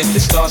 get the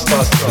star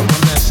struck. I'm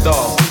that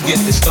star, get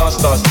the star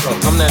struck.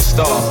 I'm that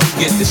star,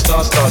 get the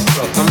star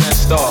struck. I'm that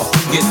star,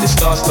 get the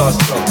star struck.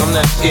 I'm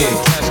that kid,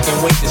 cats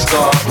can't wait to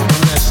start.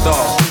 I'm that star,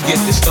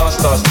 get the star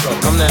struck.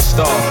 I'm that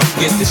star,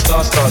 get the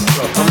star struck.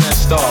 I'm that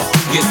star,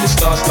 get the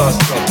star struck.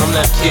 I'm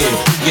that kid,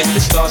 get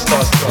the star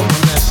struck.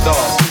 I'm that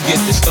star,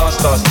 get the star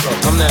struck.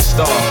 I'm that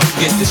star,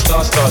 get the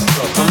star struck.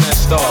 I'm that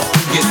star,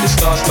 get the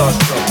star struck.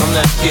 I'm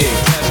that kid,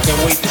 cats can't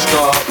wait to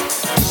start.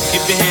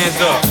 Keep your hands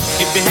up,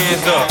 keep your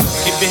hands up,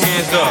 keep your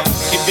hands up,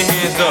 keep your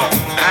hands up. Ow,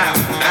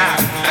 ow,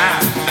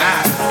 ow,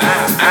 ow,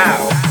 ow,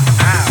 ow.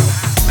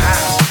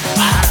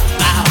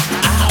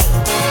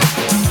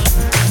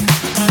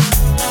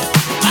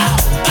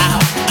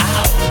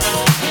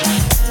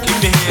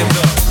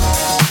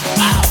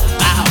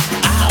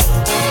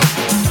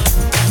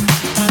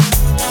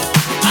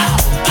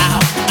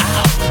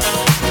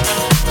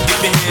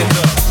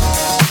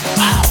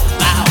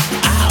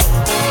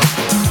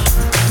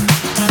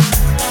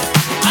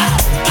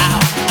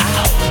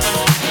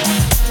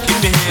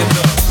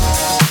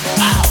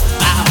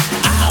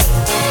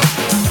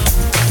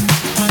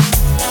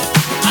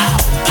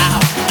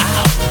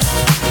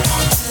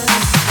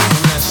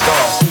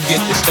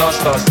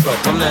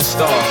 Starstruck, I'm that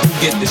star,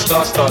 get the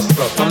starstruck,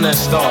 I'm that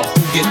star,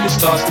 get the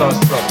starstruck,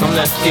 I'm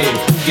that kid,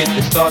 get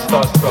the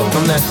starstruck,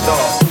 I'm that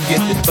star,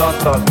 get the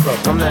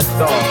starstruck, I'm that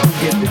star,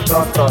 get the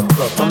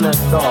starstruck, I'm that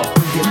star,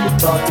 get the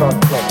starstruck,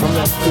 I'm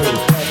that kid, I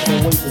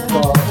can't wait to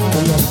start,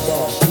 I'm that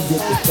star, get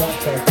the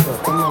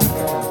starstruck, I'm that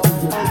star,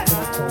 get the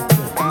starstruck.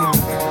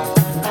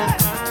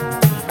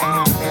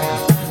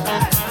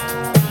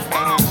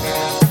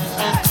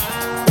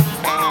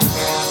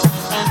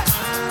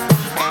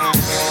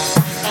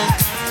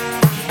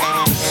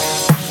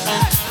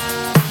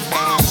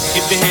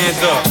 Keep your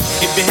hands up,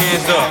 keep your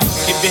hands up,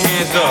 keep your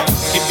hands up,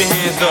 keep your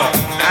hands up.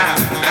 Ow,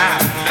 ow,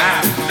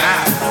 ow,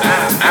 ow,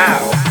 ow,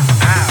 ow.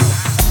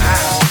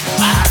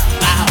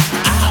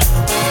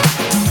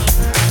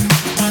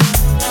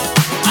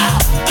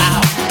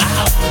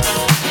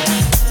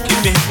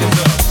 Keep your hands up.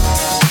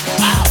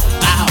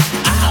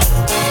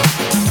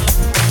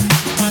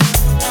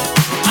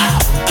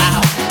 Keep your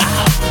hands up.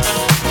 Keep your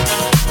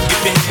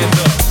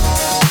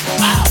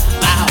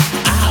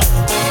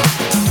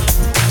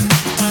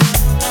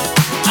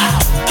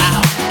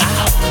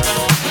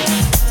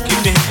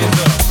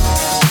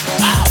hands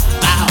up.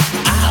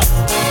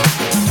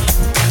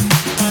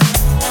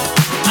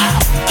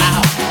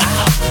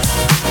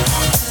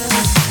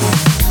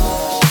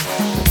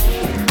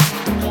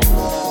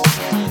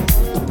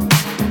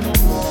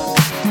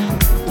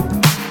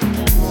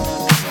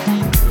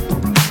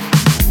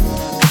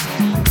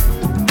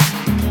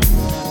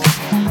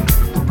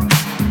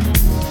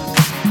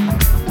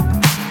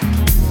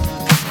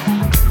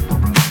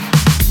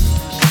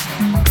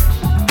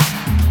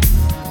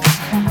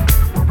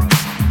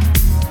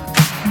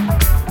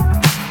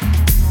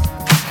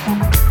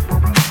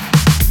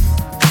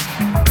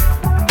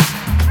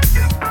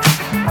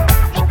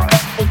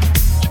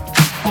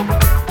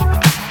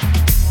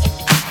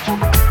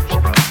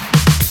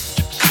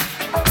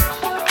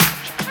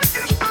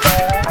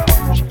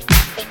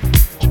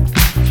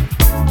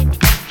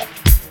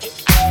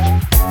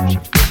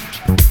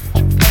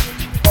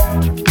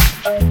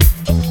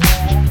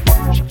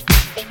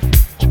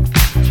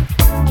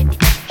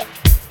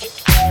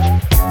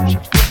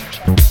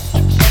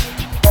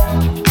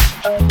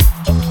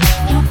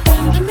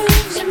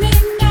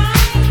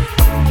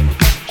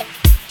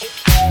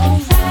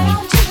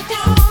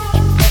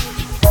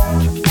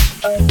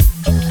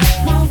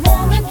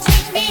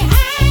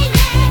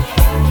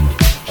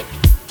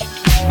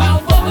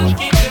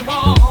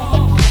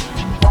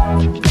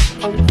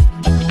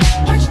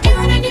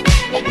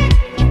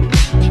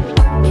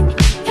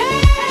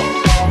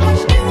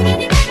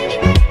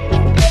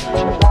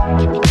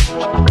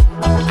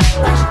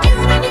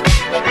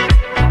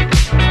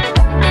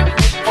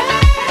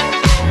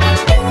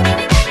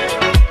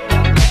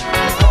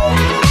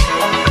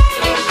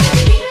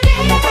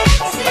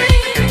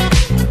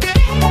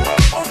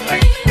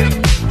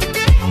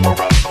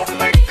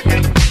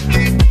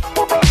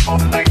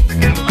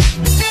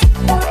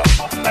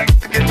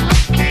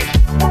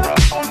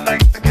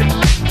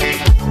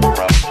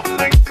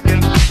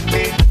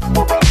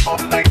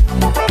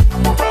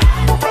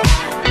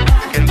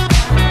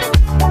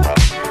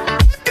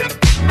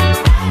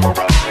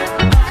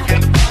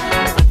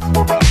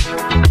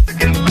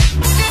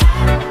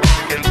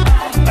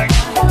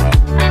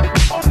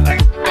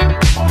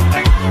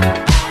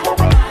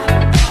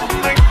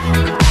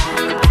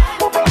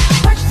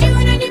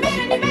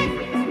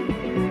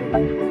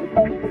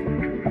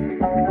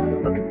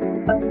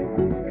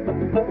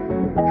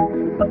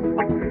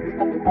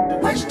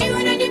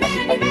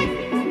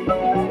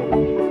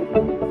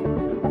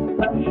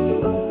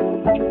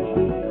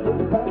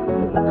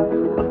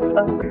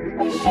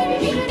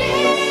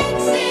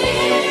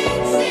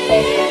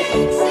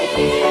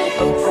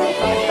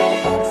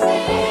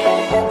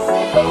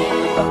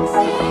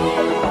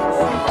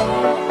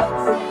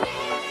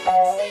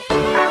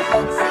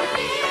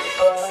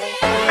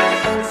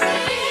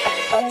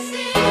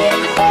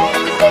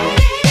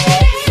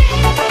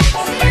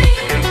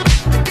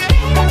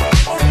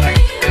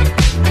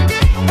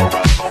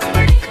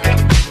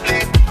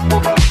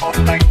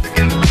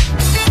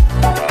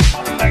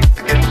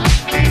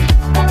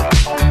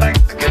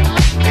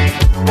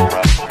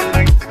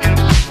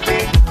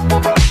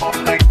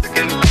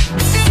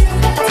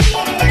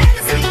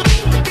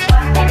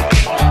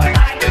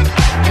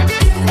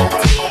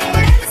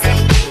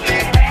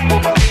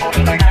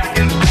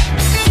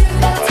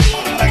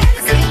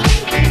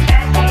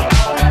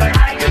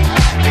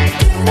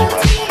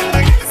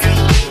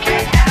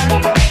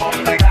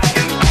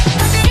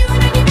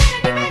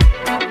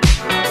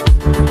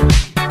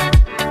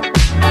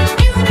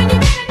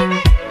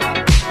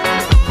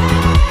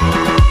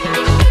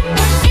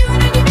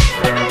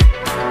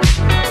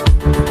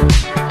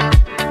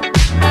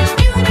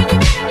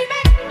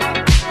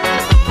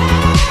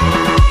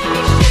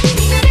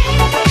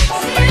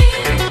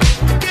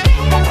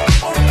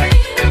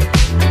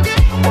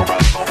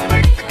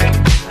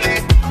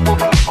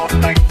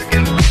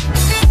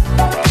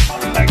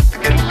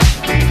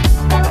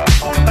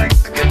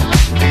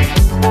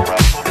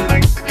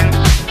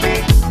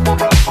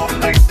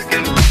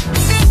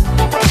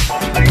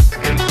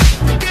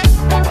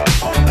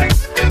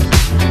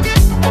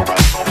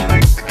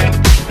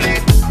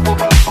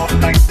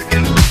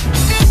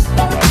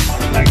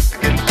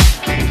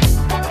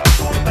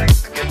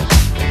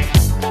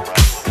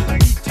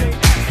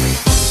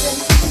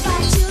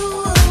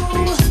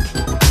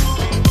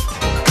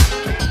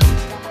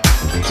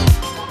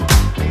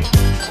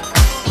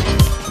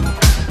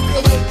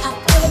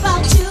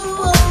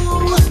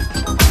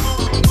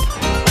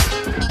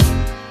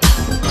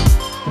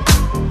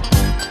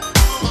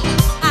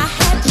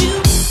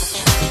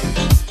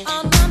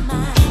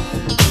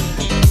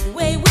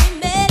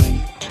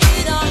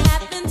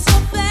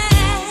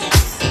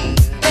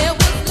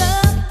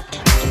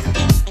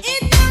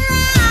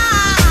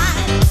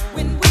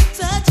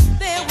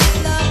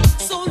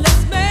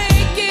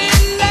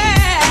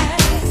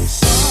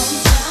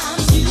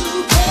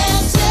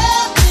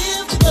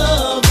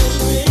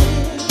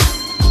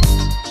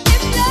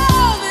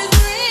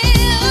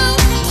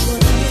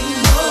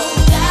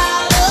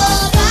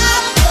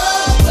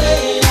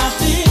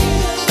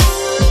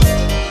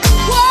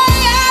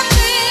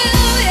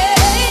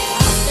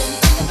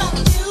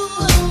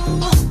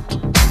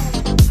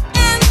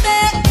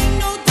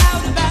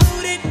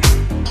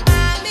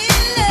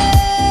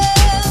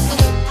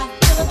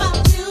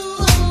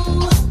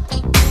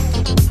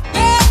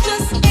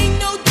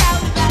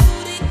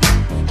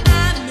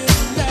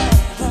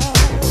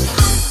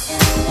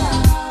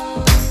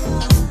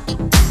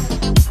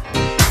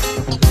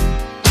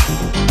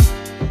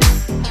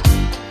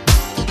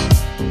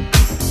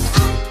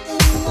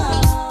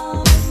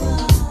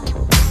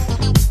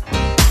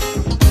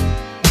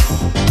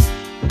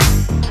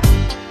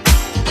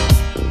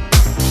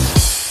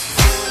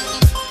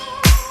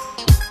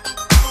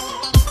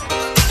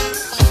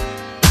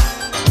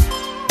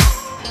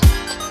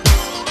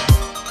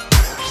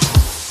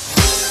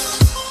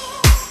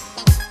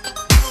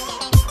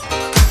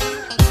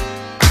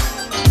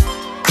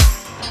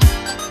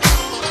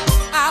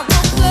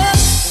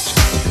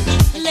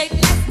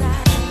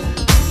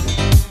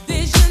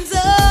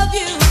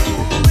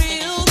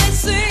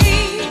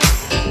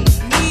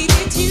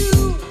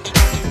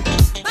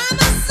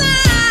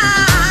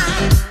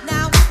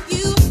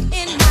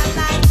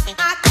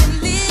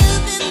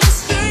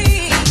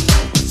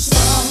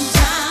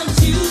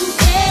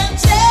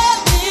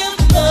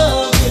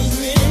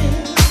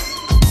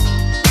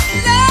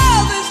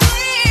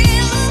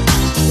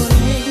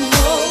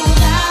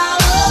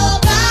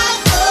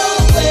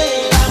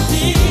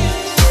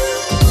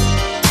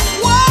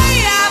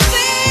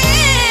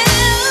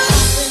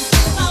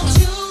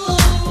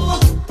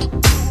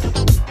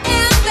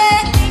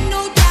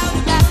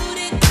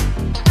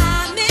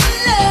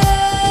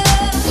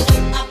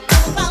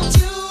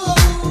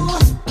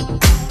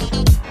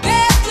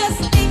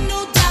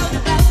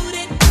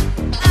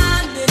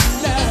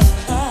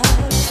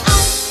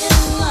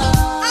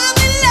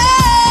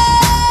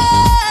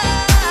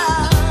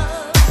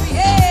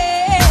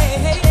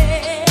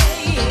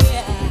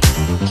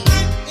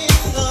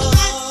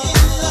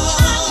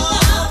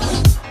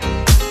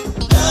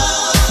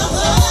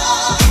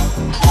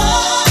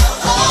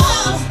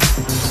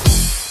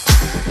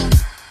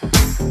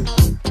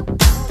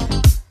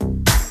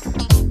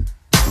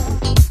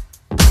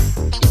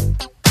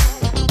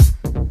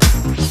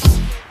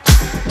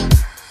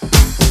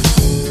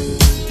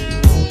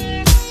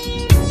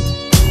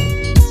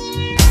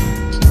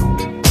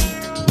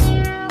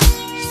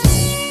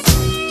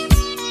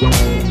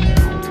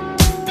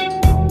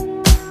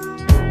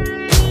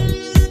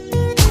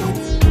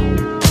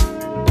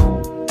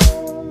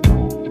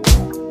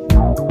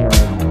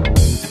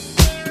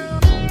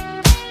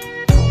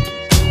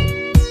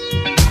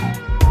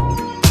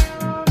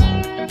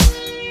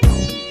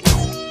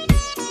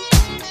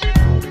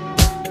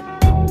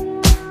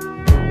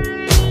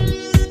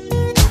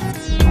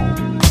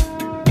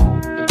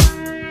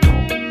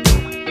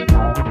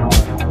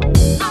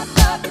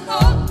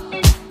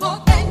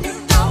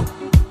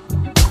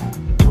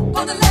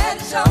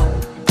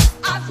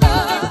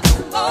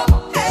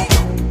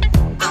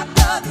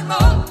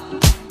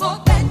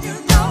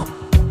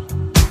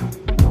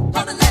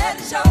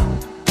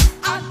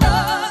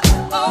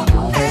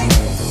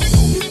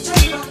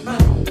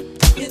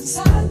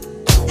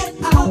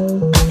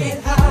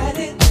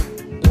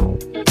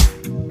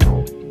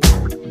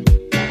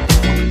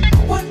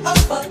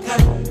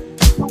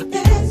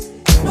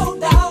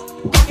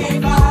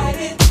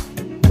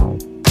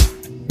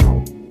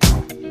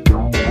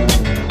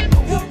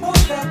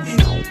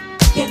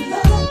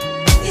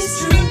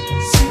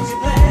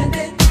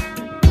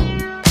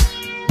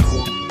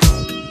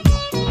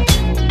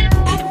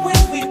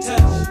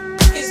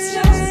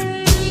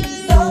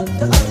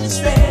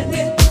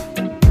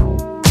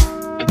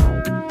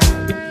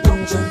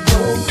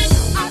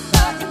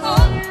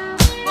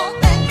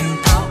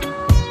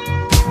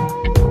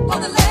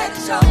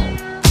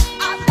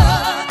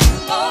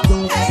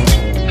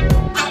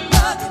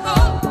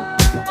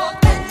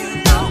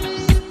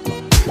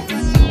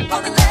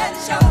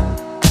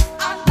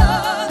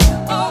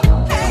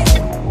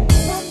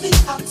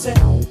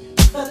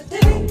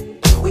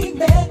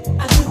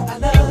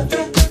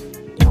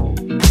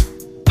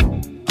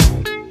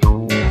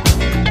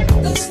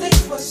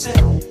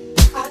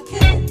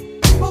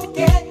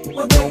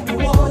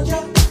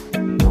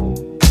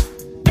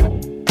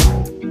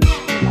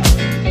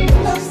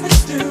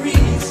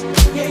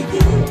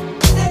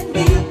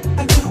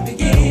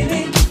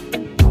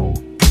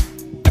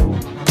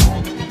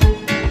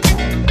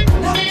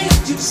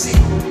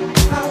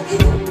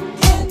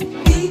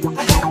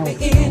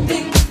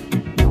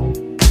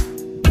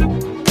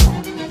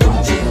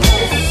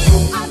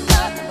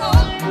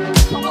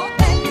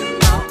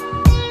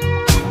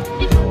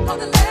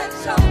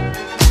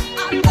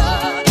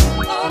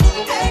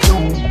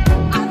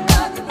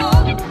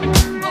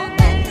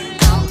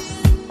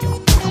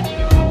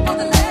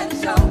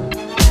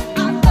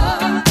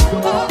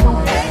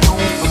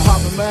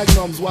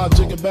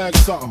 bag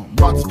something.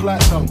 Rocks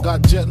platinum,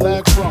 got jet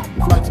lag from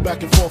flights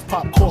back and forth,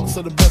 pop corks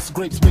are the best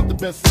grapes, make the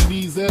best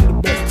CDs and the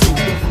best teams.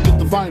 Don't forget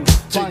the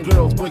vinyl, J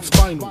girls break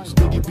spinals,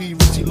 Biggie B,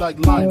 Richie like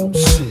Lionel.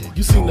 Shit,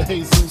 you seen the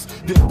Jesus,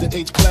 dip the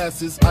H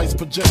classes, ice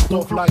project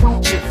off like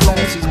shit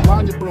flashes,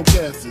 blind your broke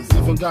asses.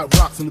 Even got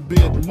rocks in the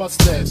beard and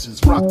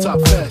mustaches, rock top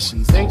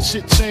fashions. Ain't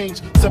shit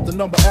changed except the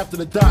number after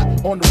the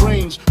dot on the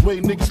range. Way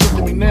niggas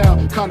look at me now,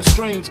 kinda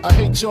strange. I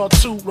hate y'all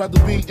too, rather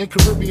be in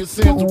Caribbean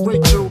sands with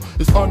Rachel.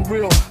 It's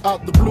unreal,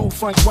 out the blue,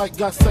 Frank White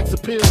got sex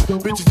appeal.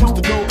 Bitches used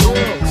to go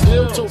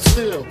ill, so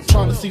still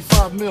trying to see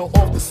 5 mil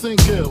off the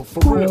single.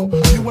 For real,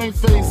 you ain't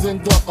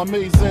phasing the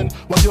amazing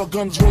while your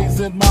guns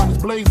raising, mine is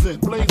blazing.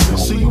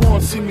 See you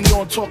on, see me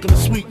on, talking to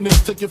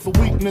sweetness, take it for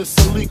weakness,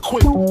 so leak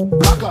quick.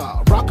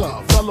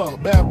 Rocker, fella,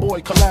 bad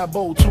boy,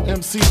 collabo, 2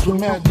 MCs with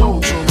mad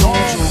dojo.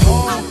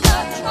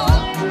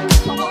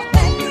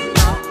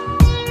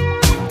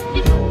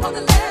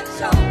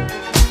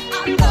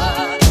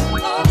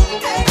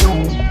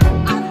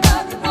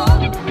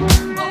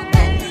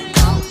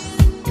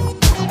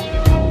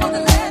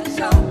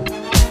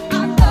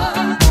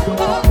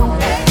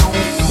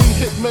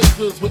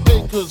 With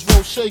acres,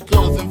 roll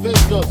shakers and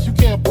Vegas. You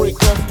can't break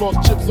us,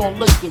 lost chips on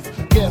Lakers.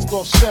 Gassed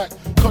off Shack,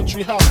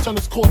 country house,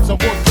 tennis courts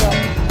and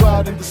workout.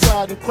 Ride and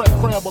decide and crack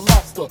crab or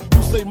lobster.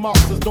 Who say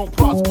mobsters don't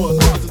prosper?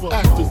 Niggas is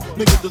actors,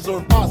 niggas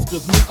deserve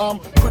Oscars. Me, I'm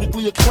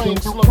critically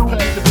acclaimed, slug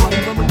past the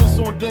brain. Reminisce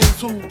on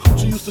days who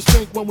Coochie used to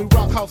stink when we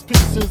rock house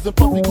pieces and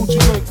puffy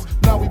Gucci links.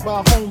 Now we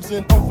buy homes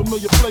in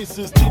unfamiliar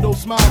places. Tito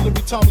smile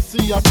every time we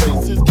see our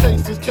faces.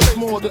 Cases catch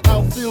more than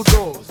outfield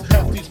doors.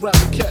 Half these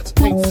rapping cats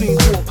ain't seen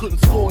war, couldn't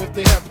score if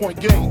they had point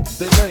game.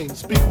 They lame,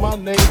 speak my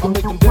name, I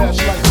make them dash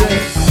like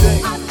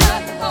Dame.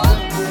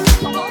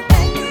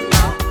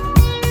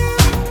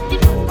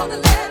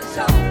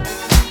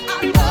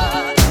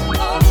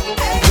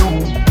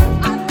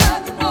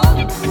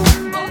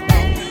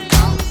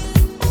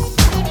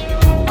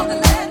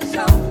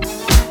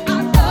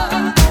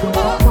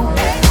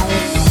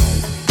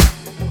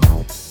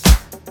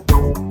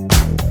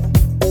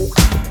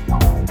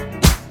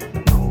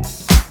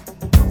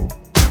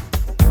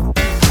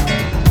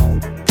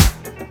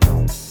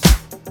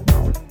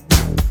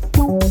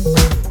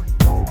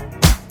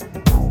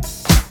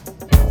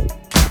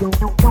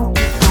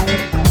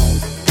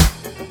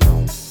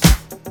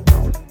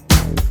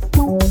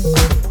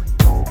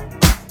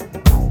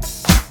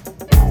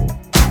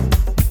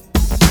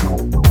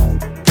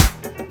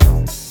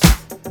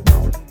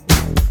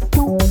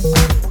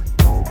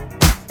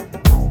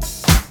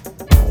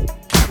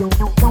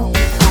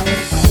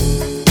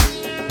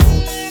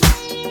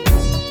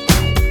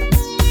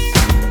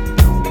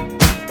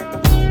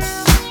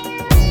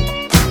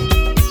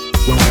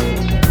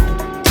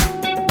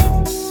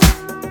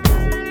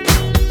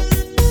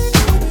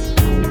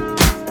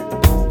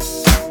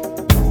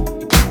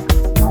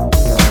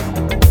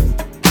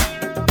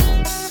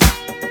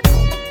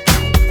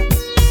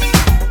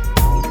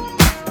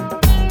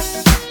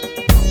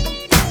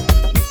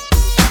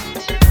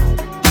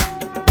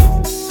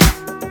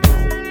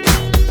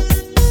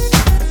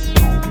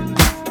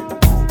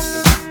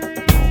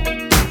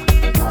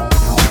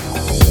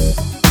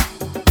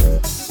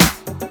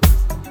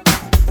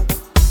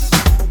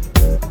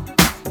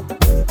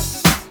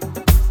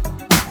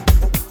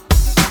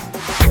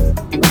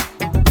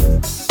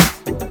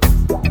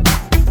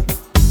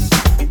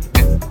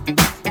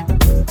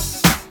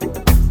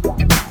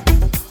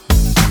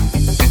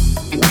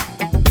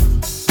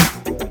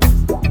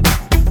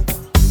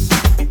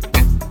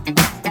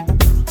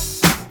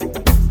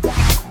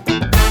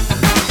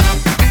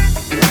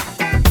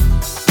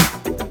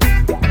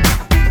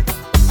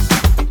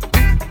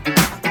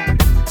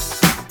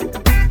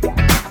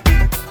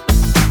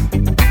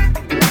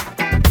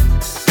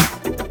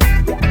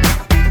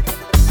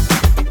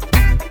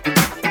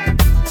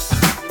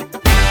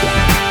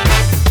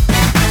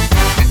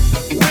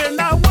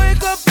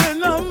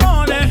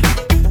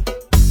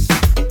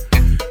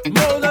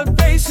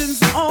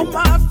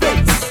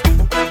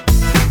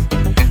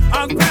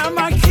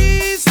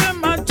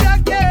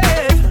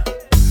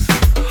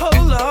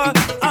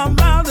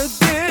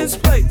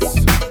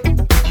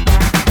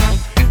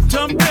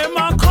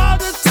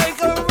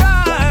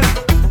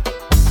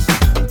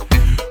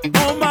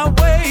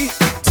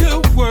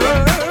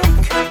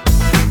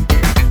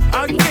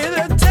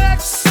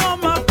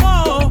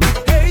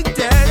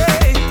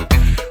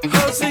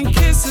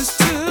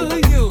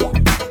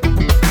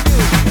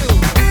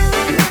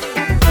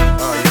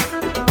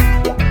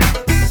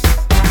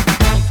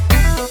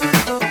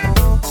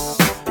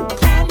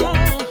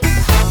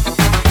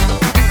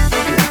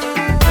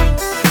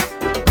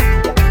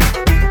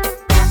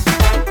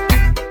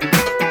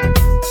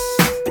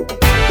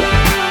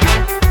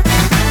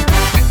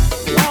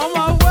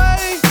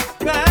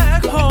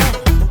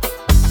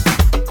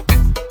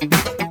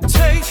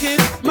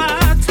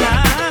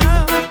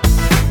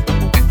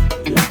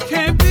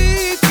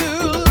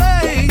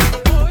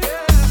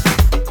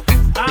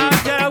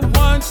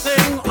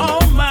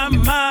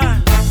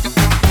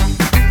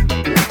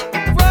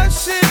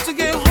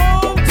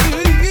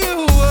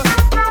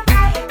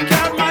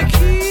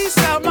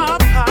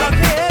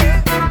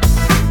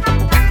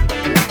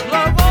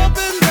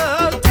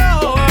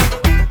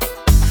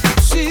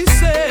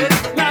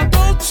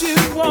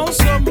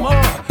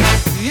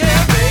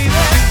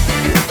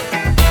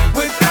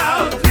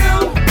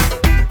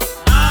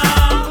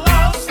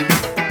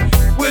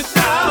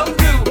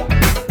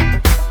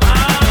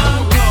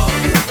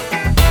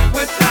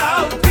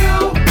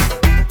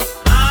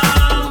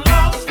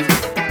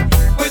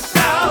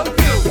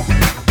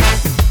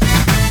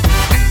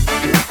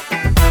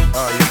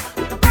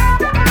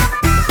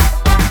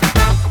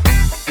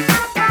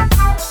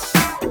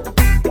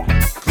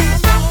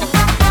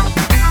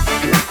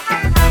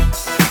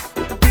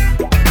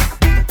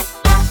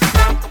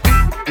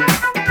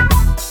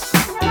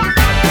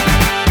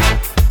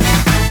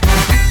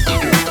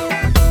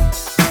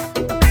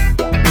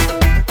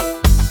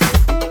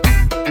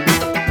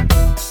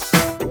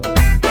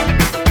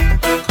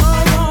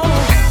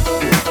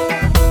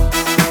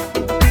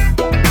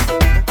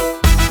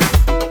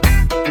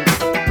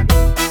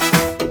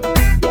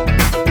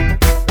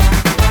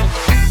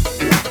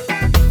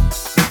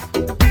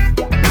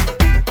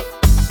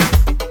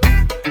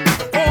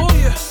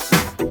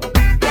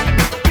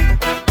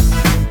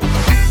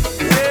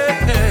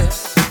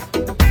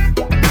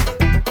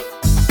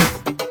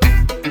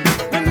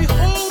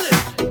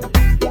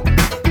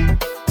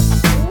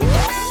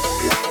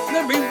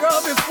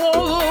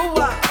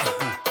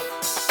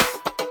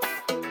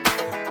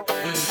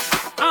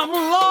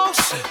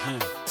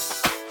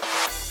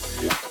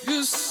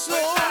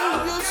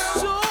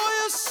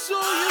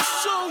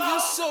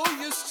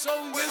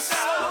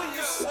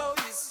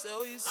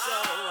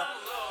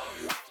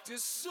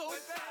 Just so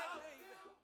bad.